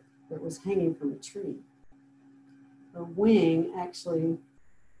fish hook that was hanging from a tree. Her wing actually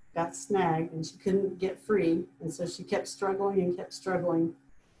got snagged and she couldn't get free. And so she kept struggling and kept struggling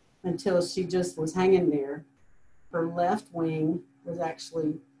until she just was hanging there. her left wing was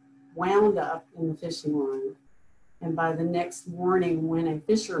actually wound up in the fishing line. And by the next morning, when a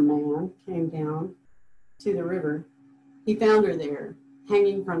fisherman came down to the river, he found her there,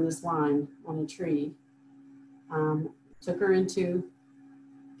 hanging from this line on a tree. Took her in to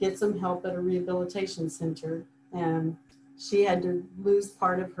get some help at a rehabilitation center, and she had to lose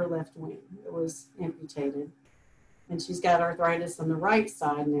part of her left wing. It was amputated. And she's got arthritis on the right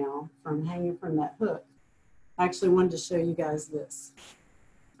side now from hanging from that hook. I actually wanted to show you guys this.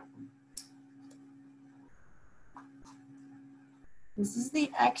 This is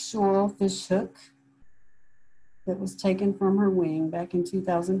the actual fish hook that was taken from her wing back in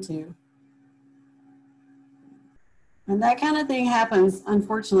 2002. And that kind of thing happens,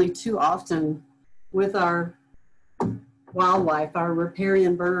 unfortunately, too often with our wildlife. Our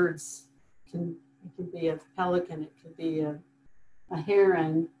riparian birds, it can be a pelican, it could be a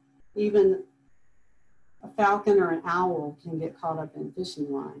heron, even a falcon or an owl can get caught up in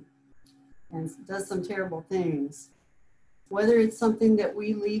fishing line and does some terrible things. Whether it's something that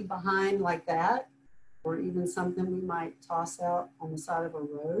we leave behind like that, or even something we might toss out on the side of a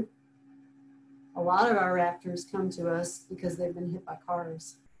road. A lot of our raptors come to us because they've been hit by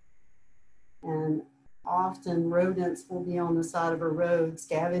cars. And often rodents will be on the side of a road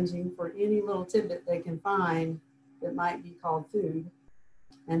scavenging for any little tidbit they can find that might be called food.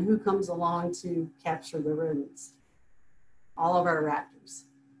 And who comes along to capture the rodents? All of our raptors.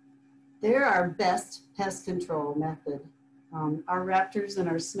 They're our best pest control method. Our raptors and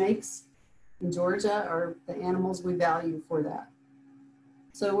our snakes in Georgia are the animals we value for that.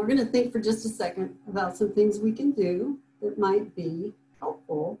 So we're going to think for just a second about some things we can do that might be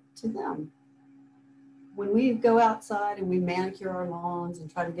helpful to them. When we go outside and we manicure our lawns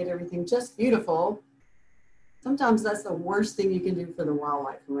and try to get everything just beautiful, sometimes that's the worst thing you can do for the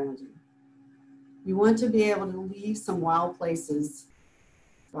wildlife around you. You want to be able to leave some wild places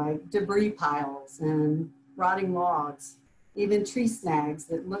like debris piles and rotting logs, even tree snags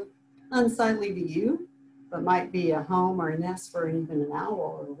that look unsightly to you, but might be a home or a nest for even an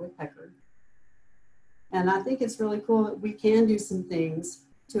owl or a woodpecker. And I think it's really cool that we can do some things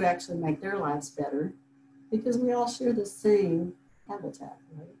to actually make their lives better because we all share the same habitat,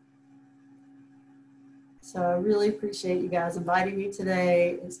 right? So I really appreciate you guys inviting me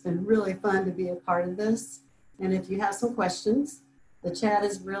today. It's been really fun to be a part of this. And if you have some questions, the chat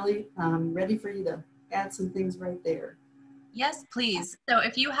is really ready for you to add some things right there. Yes, please. So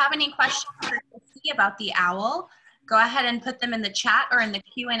if you have any questions about the owl, go ahead and put them in the chat or in the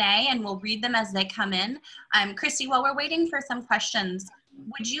Q&A and we'll read them as they come in. Christy, while we're waiting for some questions,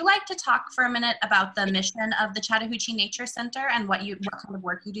 would you like to talk for a minute about the mission of the Chattahoochee Nature Center and what kind of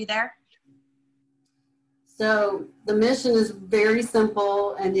work you do there? So the mission is very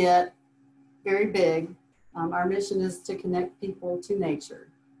simple and yet very big. Our mission is to connect people to nature,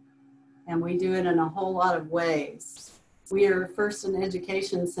 and we do it in a whole lot of ways. We are first an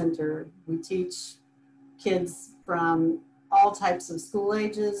education center. We teach kids from all types of school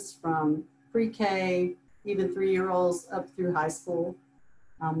ages, from pre-K, even 3-year-olds up through high school.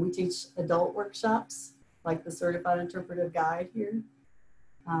 We teach adult workshops, like the Certified Interpretive Guide here.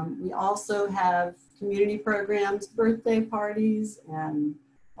 We also have community programs, birthday parties, and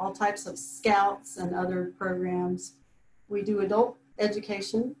all types of scouts and other programs. We do adult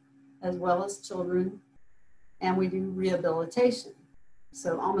education as well as children, and we do rehabilitation.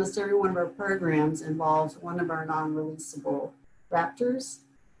 So almost every one of our programs involves one of our non-releasable raptors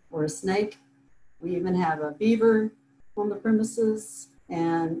or a snake. We even have a beaver on the premises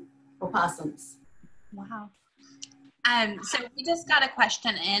and opossums. Wow. So we just got a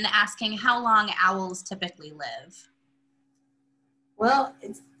question in asking how long owls typically live. Well,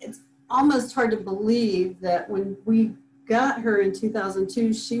 it's almost hard to believe that when we got her in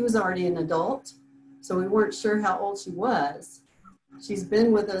 2002, she was already an adult. So we weren't sure how old she was. She's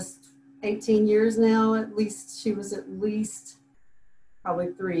been with us 18 years now, at least. She was at least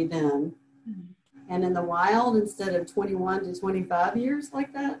probably 3 then. Mm-hmm. And in the wild, instead of 21 to 25 years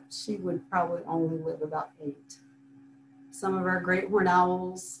like that, she would probably only live about 8. Some of our great horned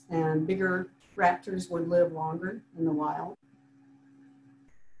owls and bigger raptors would live longer in the wild.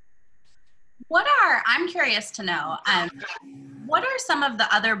 I'm curious to know, what are some of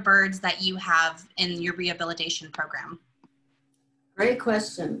the other birds that you have in your rehabilitation program? Great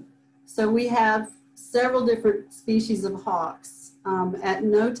question. So we have several different species of hawks. At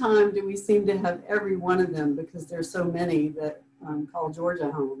no time do we seem to have every one of them because there's so many that call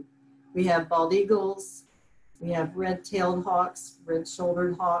Georgia home. We have bald eagles, we have red-tailed hawks,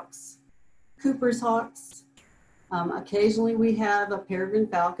 red-shouldered hawks, Cooper's hawks. Occasionally we have a peregrine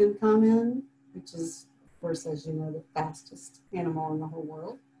falcon come in, which is course, as you know, the fastest animal in the whole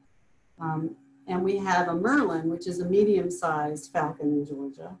world. And we have a merlin, which is a medium-sized falcon in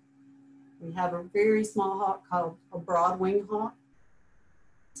Georgia. We have a very small hawk called a broad-winged hawk.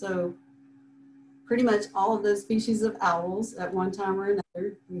 So pretty much all of those species of owls at one time or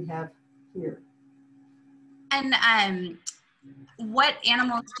another we have here. And what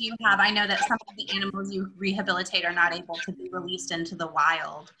animals do you have? I know that some of the animals you rehabilitate are not able to be released into the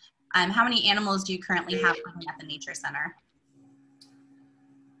wild. How many animals do you currently have living at the Nature Center?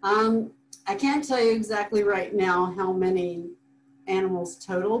 I can't tell you exactly right now how many animals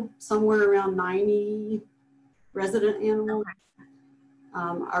total, somewhere around 90 resident animals.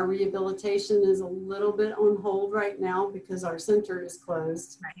 Our rehabilitation is a little bit on hold right now because our center is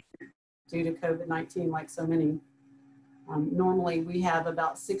closed due to COVID-19, like so many. Normally we have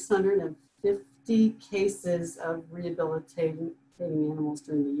about 650 cases of rehabilitating animals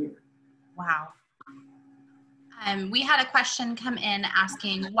during the year. Wow. We had a question come in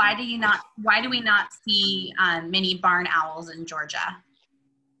asking, why do we not see many barn owls in Georgia?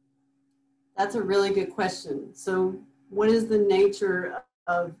 That's a really good question. So what is the nature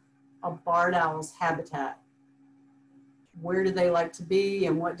of a barred owl's habitat? Where do they like to be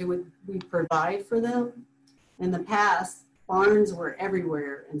and what do we provide for them? In the past, barns were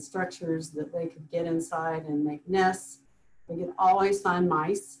everywhere and structures that they could get inside and make nests. They could always find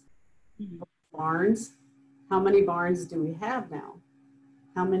mice. Barns. How many barns do we have now?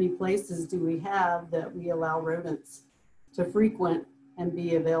 How many places do we have that we allow rodents to frequent and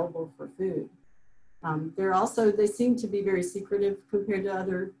be available for food? They seem to be very secretive compared to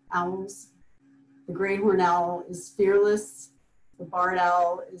other owls. The great horned owl is fearless. The barred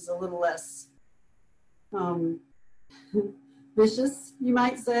owl is a little less vicious, you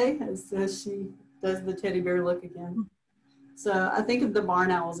might say, as she does the teddy bear look again. So I think of the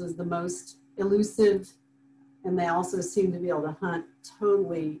barn owls as the most elusive, and they also seem to be able to hunt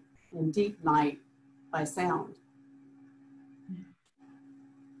totally in deep night by sound.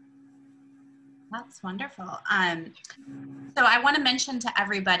 That's wonderful. So I want to mention to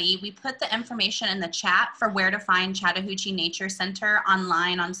everybody, we put the information in the chat for where to find Chattahoochee Nature Center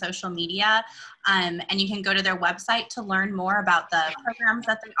online on social media. And you can go to their website to learn more about the programs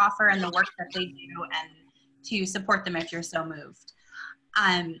that they offer and the work that they do and to support them if you're so moved.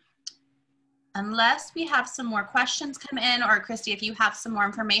 Unless we have some more questions come in, or Christy, if you have some more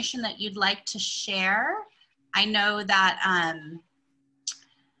information that you'd like to share. I know that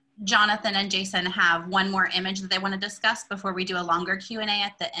Jonathan and Jason have one more image that they want to discuss before we do a longer Q&A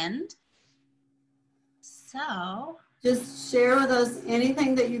at the end. So just share with us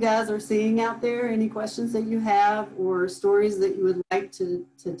anything that you guys are seeing out there, any questions that you have or stories that you would like to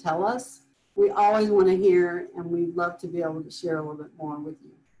tell us. We always want to hear, and we'd love to be able to share a little bit more with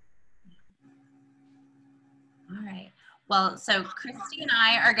you. All right. Well, so Christy and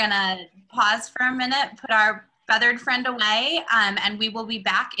I are going to pause for a minute, put our feathered friend away, and we will be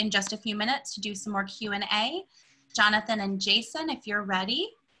back in just a few minutes to do some more Q&A. Jonathan and Jason, if you're ready.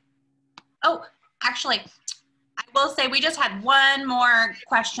 Oh, actually, I will say we just had one more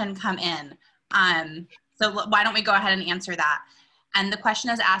question come in. So why don't we go ahead and answer that? And the question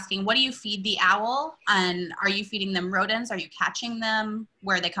is asking, what do you feed the owl? And are you feeding them rodents? Are you catching them?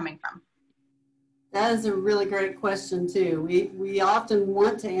 Where are they coming from? That is a really great question too. We often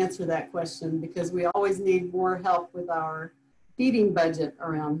want to answer that question because we always need more help with our feeding budget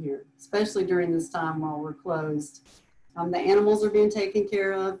around here, especially during this time while we're closed. The animals are being taken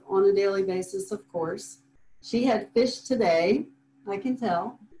care of on a daily basis, of course. She had fish today, I can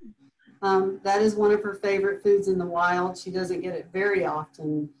tell. That is one of her favorite foods in the wild. She doesn't get it very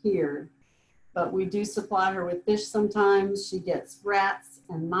often here, but we do supply her with fish sometimes. She gets rats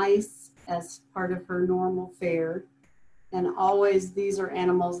and mice as part of her normal fare. And always these are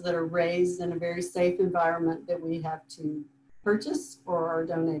animals that are raised in a very safe environment that we have to purchase or are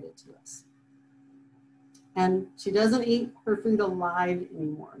donated to us. And she doesn't eat her food alive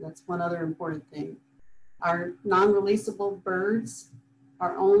anymore. That's one other important thing. Our non-releasable birds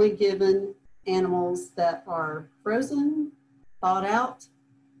are only given animals that are frozen, thawed out,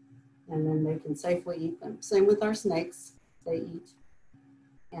 and then they can safely eat them. Same with our snakes. They eat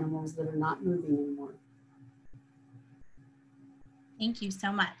animals that are not moving anymore. Thank you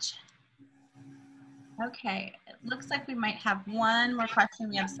so much. Okay, it looks like we might have one more question.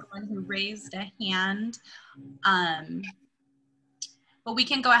 We have someone who raised a hand. But we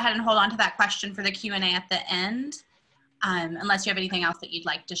can go ahead and hold on to that question for the Q&A at the end, unless you have anything else that you'd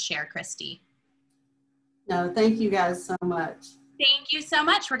like to share, Christy. No, thank you guys so much. Thank you so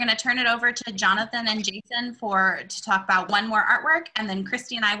much. We're going to turn it over to Jonathan and Jason to talk about one more artwork, and then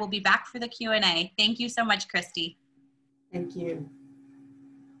Christy and I will be back for the Q&A. Thank you so much, Christy. Thank you.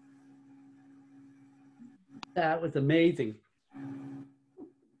 That was amazing.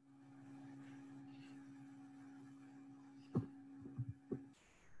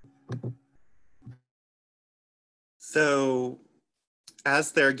 So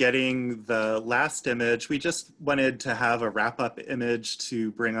as they're getting the last image, we just wanted to have a wrap-up image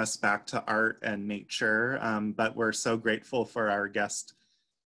to bring us back to art and nature, but we're so grateful for our guest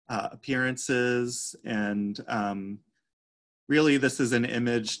appearances, and really this is an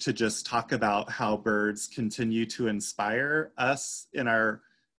image to just talk about how birds continue to inspire us in our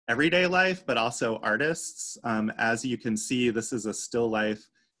everyday life, but also artists. As you can see, this is a still life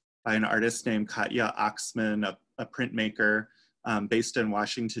by an artist named Katja Oxman, a printmaker based in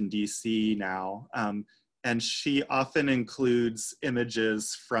Washington, DC now. And she often includes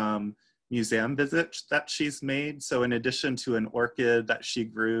images from museum visits that she's made. So in addition to an orchid that she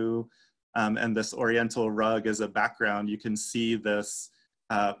grew and this oriental rug as a background, you can see this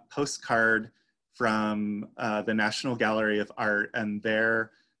postcard from the National Gallery of Art and their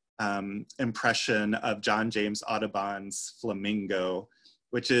impression of John James Audubon's Flamingo,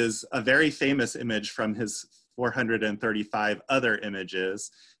 which is a very famous image from his 435 other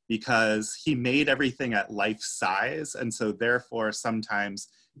images, because he made everything at life size. And so therefore, sometimes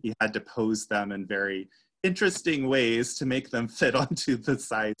he had to pose them in very interesting ways to make them fit onto the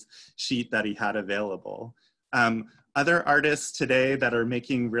size sheet that he had available. Other artists today that are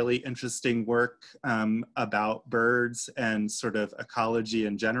making really interesting work about birds and sort of ecology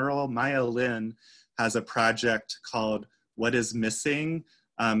in general, Maya Lin has a project called What is Missing?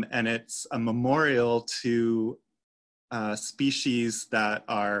 And it's a memorial to species that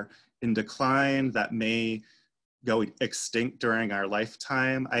are in decline, that may go extinct during our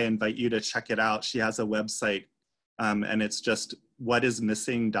lifetime. I invite you to check it out. She has a website, and it's just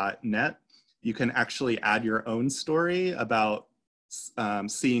whatismissing.net. You can actually add your own story about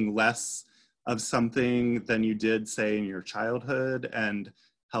seeing less of something than you did, say, in your childhood, and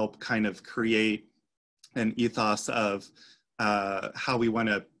help kind of create an ethos of how we want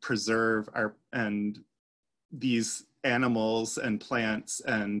to preserve these animals and plants,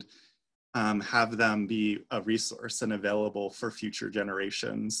 and have them be a resource and available for future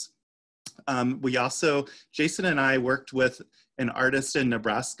generations. We also, Jason and I worked with an artist in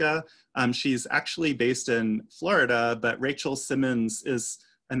Nebraska. She's actually based in Florida, but Rachel Simmons is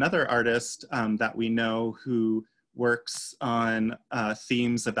another artist that we know who works on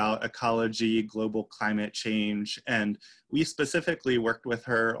themes about ecology, global climate change. And we specifically worked with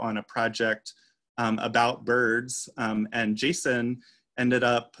her on a project about birds. And Jason ended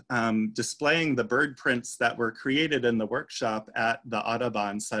up displaying the bird prints that were created in the workshop at the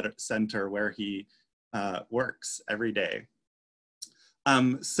Audubon Center, where he works every day.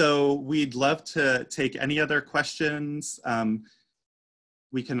 So we'd love to take any other questions.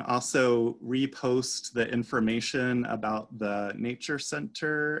 We can also repost the information about the Nature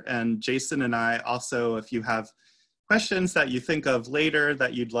Center. And Jason and I also, if you have questions that you think of later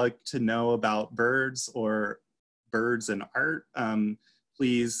that you'd like to know about birds or birds and art,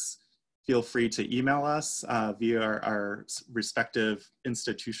 please feel free to email us via our respective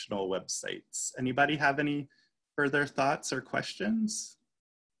institutional websites. Anybody have any further thoughts or questions?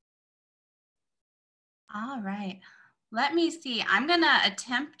 All right. Let me see. I'm going to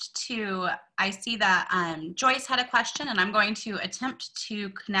attempt to, I see that Joyce had a question, and I'm going to attempt to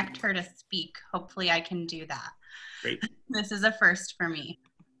connect her to speak. Hopefully I can do that. Great. This is a first for me.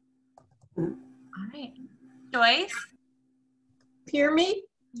 All right. Joyce? Hear me?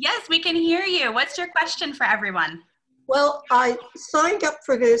 Yes, we can hear you. What's your question for everyone? Well, I signed up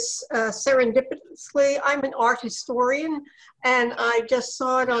for this serendipitously. I'm an art historian, and I just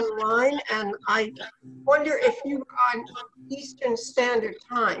saw it online, and I wonder if you were on Eastern Standard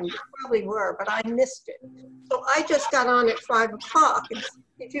Time. You probably were, but I missed it. So I just got on at 5 o'clock.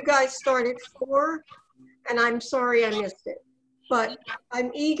 If you guys start at 4, and I'm sorry I missed it. But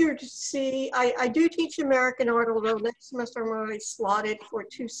I'm eager to see, I do teach American art, although next semester I'm already slotted for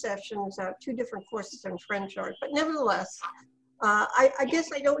 2 sessions, 2 different courses in French art. But nevertheless, I guess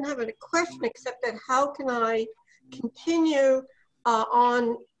I don't have a question except that how can I continue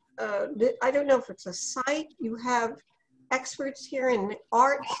on, I don't know if it's a site, you have experts here in the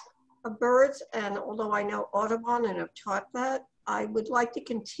arts of birds, and although I know Audubon and have taught that, I would like to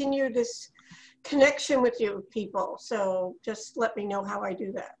continue this connection with you people. So just let me know how I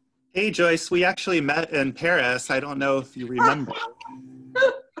do that. Hey, Joyce, we actually met in Paris. I don't know if you remember.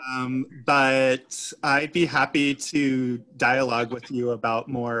 But I'd be happy to dialogue with you about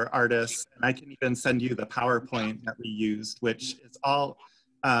more artists. And I can even send you the PowerPoint that we used, which is all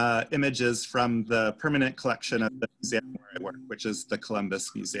images from the permanent collection of the museum where I work, which is the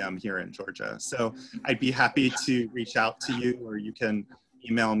Columbus Museum here in Georgia. So I'd be happy to reach out to you, or you can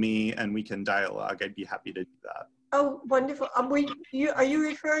email me and we can dialogue. I'd be happy to do that. Oh, wonderful. Are you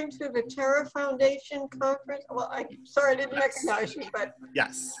referring to the Terra Foundation conference? Well, sorry, I didn't recognize you, but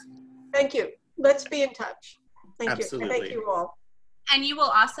yes. Thank you. Let's be in touch. Thank Absolutely. you. Thank you all. And you will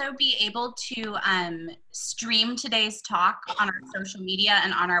also be able to stream today's talk on our social media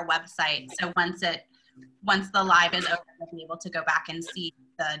and on our website. So once the live is over, you'll be able to go back and see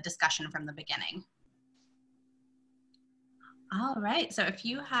the discussion from the beginning. All right, so if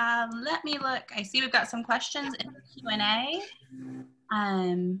you have, let me look. I see we've got some questions in the Q&A.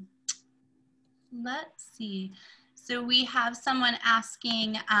 Let's see. So we have someone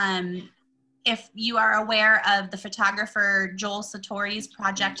asking if you are aware of the photographer Joel Sartori's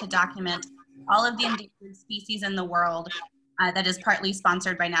project to document all of the endangered species in the world that is partly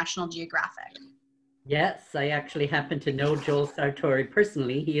sponsored by National Geographic. Yes, I actually happen to know Joel Sartori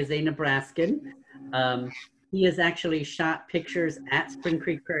personally. He is a Nebraskan. He has actually shot pictures at Spring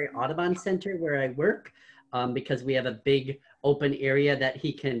Creek Prairie Audubon Center where I work because we have a big open area that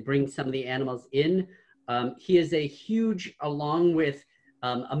he can bring some of the animals in. He is a huge, along with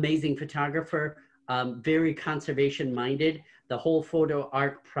amazing photographer, very conservation minded. The whole photo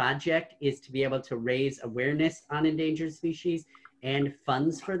art project is to be able to raise awareness on endangered species and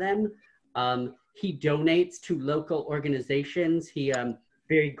funds for them. He donates to local organizations. He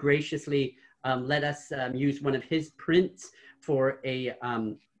very graciously let us use one of his prints for a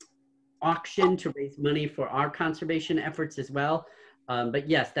auction to raise money for our conservation efforts as well. But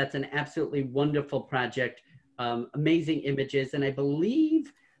yes, that's an absolutely wonderful project. Amazing images. And I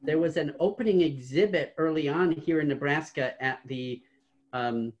believe there was an opening exhibit early on here in Nebraska at the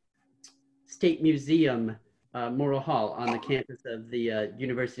State Museum, Morrill Hall on the campus of the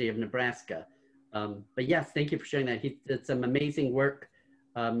University of Nebraska. But yes, thank you for sharing that. He did some amazing work.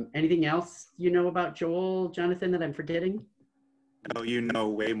 Anything else you know about Joel, Jonathan, that I'm forgetting? No, you know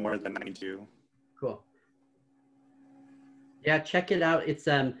way more than I do. Cool. Yeah, check it out. It's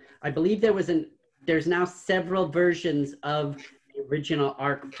I believe there's now several versions of the original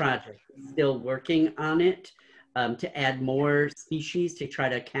ARC project. Still working on it to add more species to try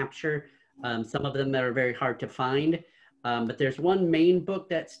to capture some of them that are very hard to find. But there's one main book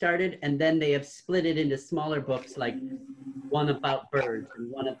that started, and then they have split it into smaller books, like one about birds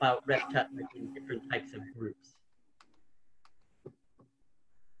and one about reptiles, like in different types of groups.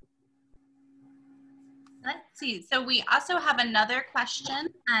 Let's see. So we also have another question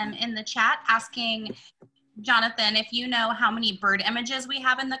in the chat asking, Jonathan, if you know how many bird images we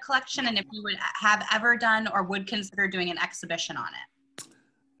have in the collection and if you would have ever done or would consider doing an exhibition on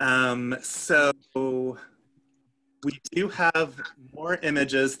it. So we do have more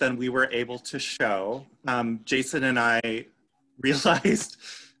images than we were able to show. Jason and I realized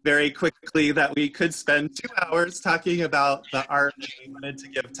very quickly that we could spend 2 hours talking about the art. We wanted to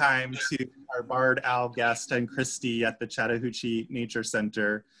give time to our Bard Owl guest and Christie at the Chattahoochee Nature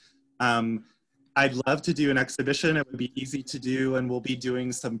Center. I'd love to do an exhibition. It would be easy to do, and we'll be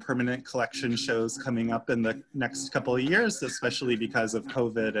doing some permanent collection shows coming up in the next couple of years, especially because of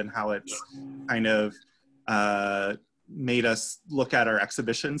COVID and how it's kind of made us look at our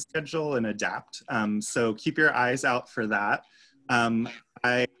exhibition schedule and adapt. So keep your eyes out for that.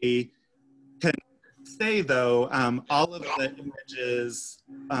 I can say though, all of the images,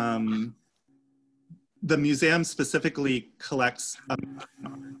 the museum specifically collects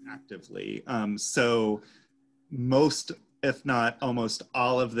actively. So most, if not almost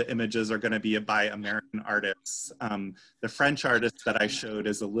all of the images are going to be by American artists. The French artist that I showed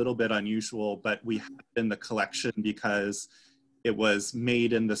is a little bit unusual, but we have it in the collection because it was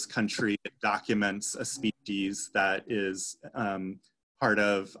made in this country. It documents a species that is part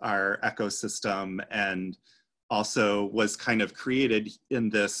of our ecosystem and also was kind of created in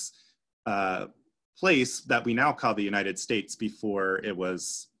this place that we now call the United States before it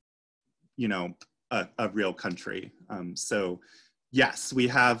was, you know, a real country. So yes, we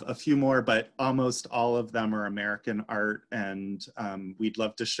have a few more, but almost all of them are American art, and we'd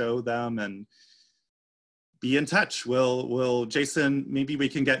love to show them and be in touch. We'll Jason, maybe we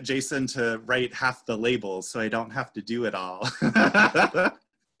can get Jason to write half the labels so I don't have to do it all.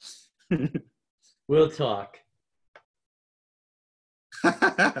 We'll talk.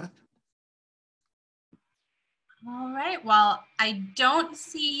 All right, well, I don't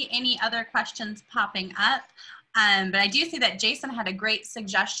see any other questions popping up. But I do see that Jason had a great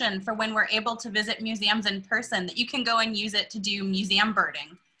suggestion for when we're able to visit museums in person, that you can go and use it to do museum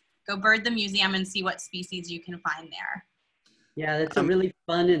birding. Go bird the museum and see what species you can find there. Yeah, that's a really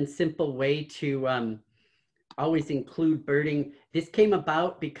fun and simple way to always include birding. This came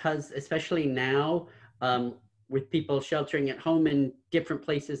about because, especially now, with people sheltering at home in different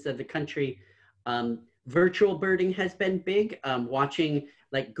places of the country, virtual birding has been big. Watching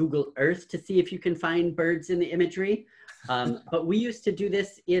like Google Earth to see if you can find birds in the imagery. But we used to do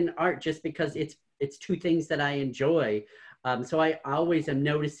this in art just because it's two things that I enjoy. So I always am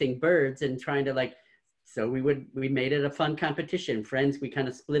noticing birds and trying to like, so we made it a fun competition. Friends, we kind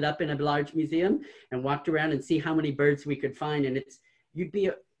of split up in a large museum and walked around and see how many birds we could find. And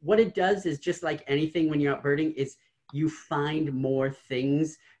what it does is just like anything when you're out birding is you find more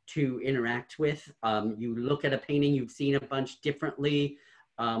things to interact with. You look at a painting you've seen a bunch differently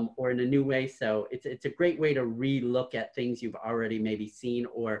or in a new way. So it's a great way to re-look at things you've already maybe seen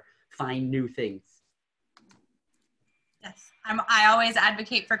or find new things. Yes, I always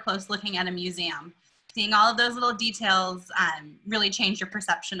advocate for close looking at a museum. Seeing all of those little details really change your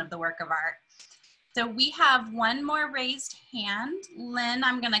perception of the work of art. So we have one more raised hand. Lynn,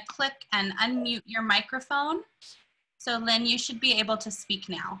 I'm gonna click and unmute your microphone. So Lynn, you should be able to speak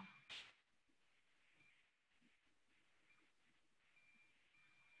now.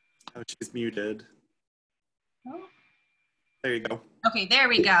 Oh, she's muted. Oh. There you go. Okay, there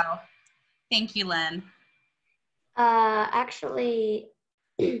we go. Thank you, Lynn. Actually,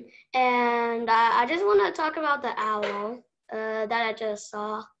 and I just want to talk about the owl that I just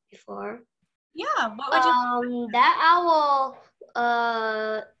saw before. Yeah, what would you? That owl,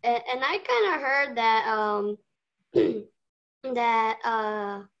 and I kind of heard that that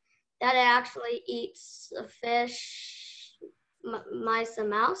it actually eats a fish, mice, and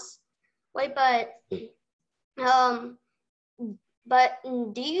mouse. Wait, but do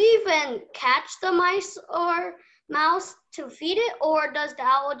you even catch the mice or mouse to feed it, or does the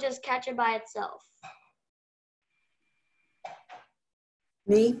owl just catch it by itself?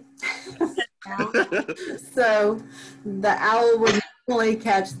 Me? So the owl would normally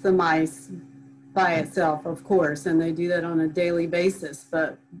catch the mice by itself, of course, and they do that on a daily basis.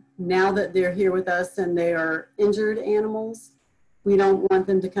 But now that they're here with us and they are injured animals, we don't want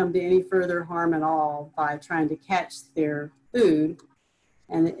them to come to any further harm at all by trying to catch their food.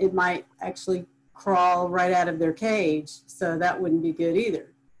 And it might actually crawl right out of their cage, so that wouldn't be good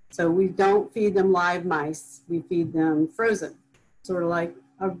either. So we don't feed them live mice, we feed them frozen, sort of like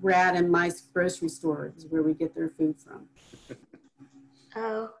a rat and mice grocery store is where we get their food from.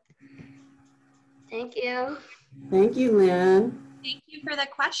 Oh, thank you. Thank you, Lynn. Thank you for the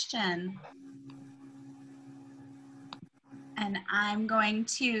question. And I'm going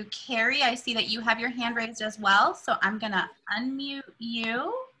to, Carrie, I see that you have your hand raised as well, so I'm gonna unmute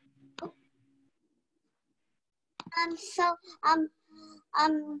you.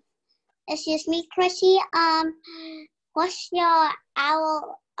 Excuse me, Chrissy. What's your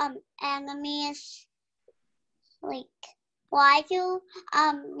owl enemies like? Why do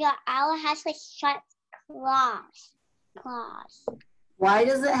your owl has like sharp claws? Why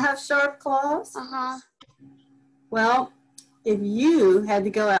does it have sharp claws? Well, if you had to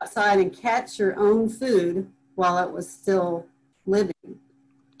go outside and catch your own food while it was still living,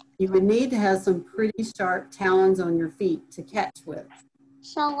 you would need to have some pretty sharp talons on your feet to catch with.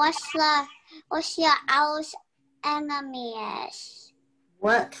 So what's your owl's enemies?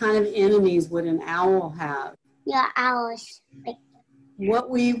 What kind of enemies would an owl have? Your owls. Like, what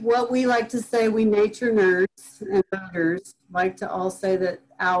we like to say, we nature nerds and birders like to all say that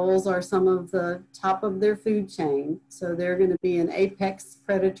owls are some of the top of their food chain. So they're going to be an apex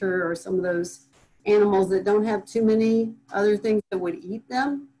predator or some of those animals that don't have too many other things that would eat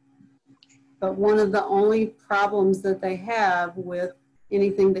them. But one of the only problems that they have with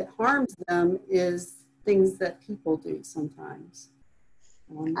anything that harms them is things that people do sometimes.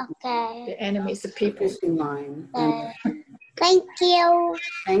 okay. The enemies of people. Fishing line. Thank you.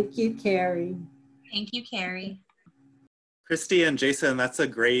 Thank you, Carrie. Thank you, Carrie. Christy and Jason, that's a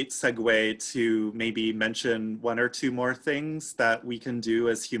great segue to maybe mention one or two more things that we can do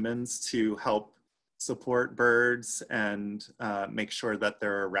as humans to help support birds and make sure that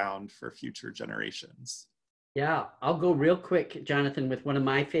they're around for future generations. Yeah, I'll go real quick, Jonathan, with one of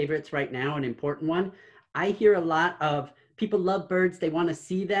my favorites right now, an important one. I hear a lot of people love birds, they want to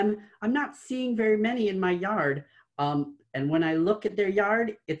see them. I'm not seeing very many in my yard. And when I look at their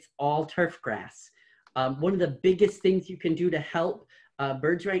yard, it's all turf grass. One of the biggest things you can do to help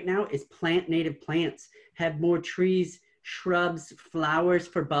birds right now is plant native plants, have more trees, shrubs, flowers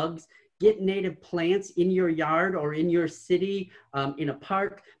for bugs. get native plants in your yard or in your city, in a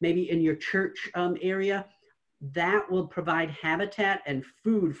park, maybe in your church area. That will provide habitat and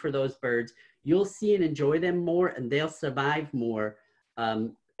food for those birds. You'll see and enjoy them more, and they'll survive more,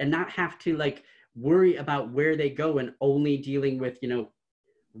 and not have to like worry about where they go and only dealing with, you know,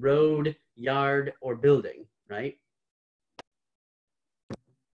 road, yard, or building, right?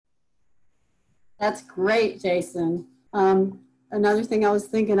 That's great, Jason. Another thing I was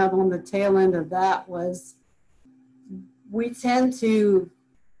thinking of on the tail end of that was we tend to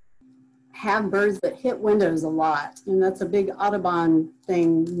have birds that hit windows a lot, and that's a big Audubon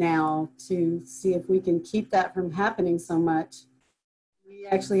thing now to see if we can keep that from happening so much. We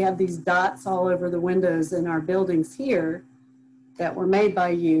actually have these dots all over the windows in our buildings here that were made by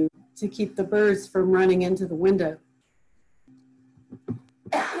you to keep the birds from running into the window.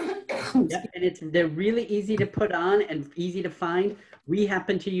 Yep, and they're really easy to put on and easy to find. We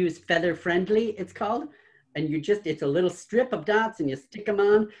happen to use Feather Friendly, it's called. And you just, it's a little strip of dots and you stick them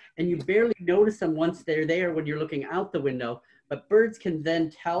on and you barely notice them once they're there when you're looking out the window. But birds can then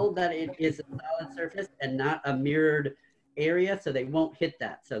tell that it is a solid surface and not a mirrored area, so they won't hit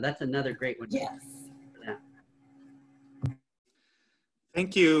that. So that's another great one. Yes. Yeah.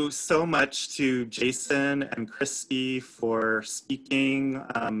 Thank you so much to Jason and Christie for speaking.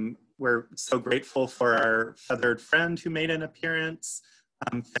 We're so grateful for our feathered friend who made an appearance.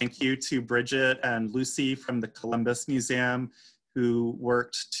 Thank you to Bridget and Lucy from the Columbus Museum who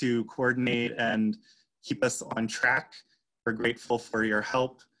worked to coordinate and keep us on track. We're grateful for your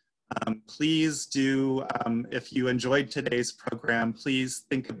help. Please do, if you enjoyed today's program, please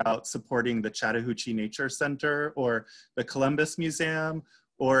think about supporting the Chattahoochee Nature Center or the Columbus Museum,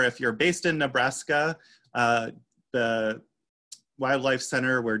 or if you're based in Nebraska, the Wildlife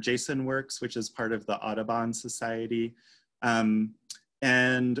Center where Jason works, which is part of the Audubon Society.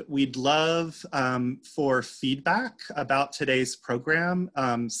 And we'd love for feedback about today's program.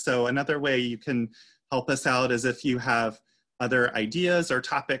 So another way you can help us out is if you have other ideas or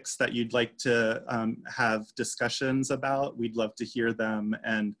topics that you'd like to have discussions about, we'd love to hear them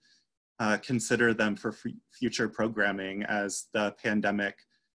and consider them for future programming as the pandemic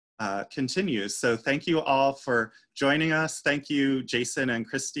continues. So thank you all for joining us. Thank you, Jason and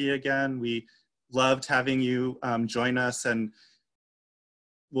Christie, again. We loved having you join us, and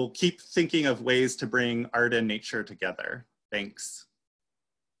we'll keep thinking of ways to bring art and nature together. Thanks.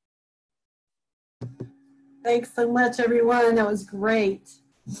 Thanks so much, everyone. That was great.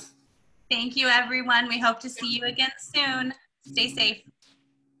 Thank you, everyone. We hope to see you again soon. Stay safe.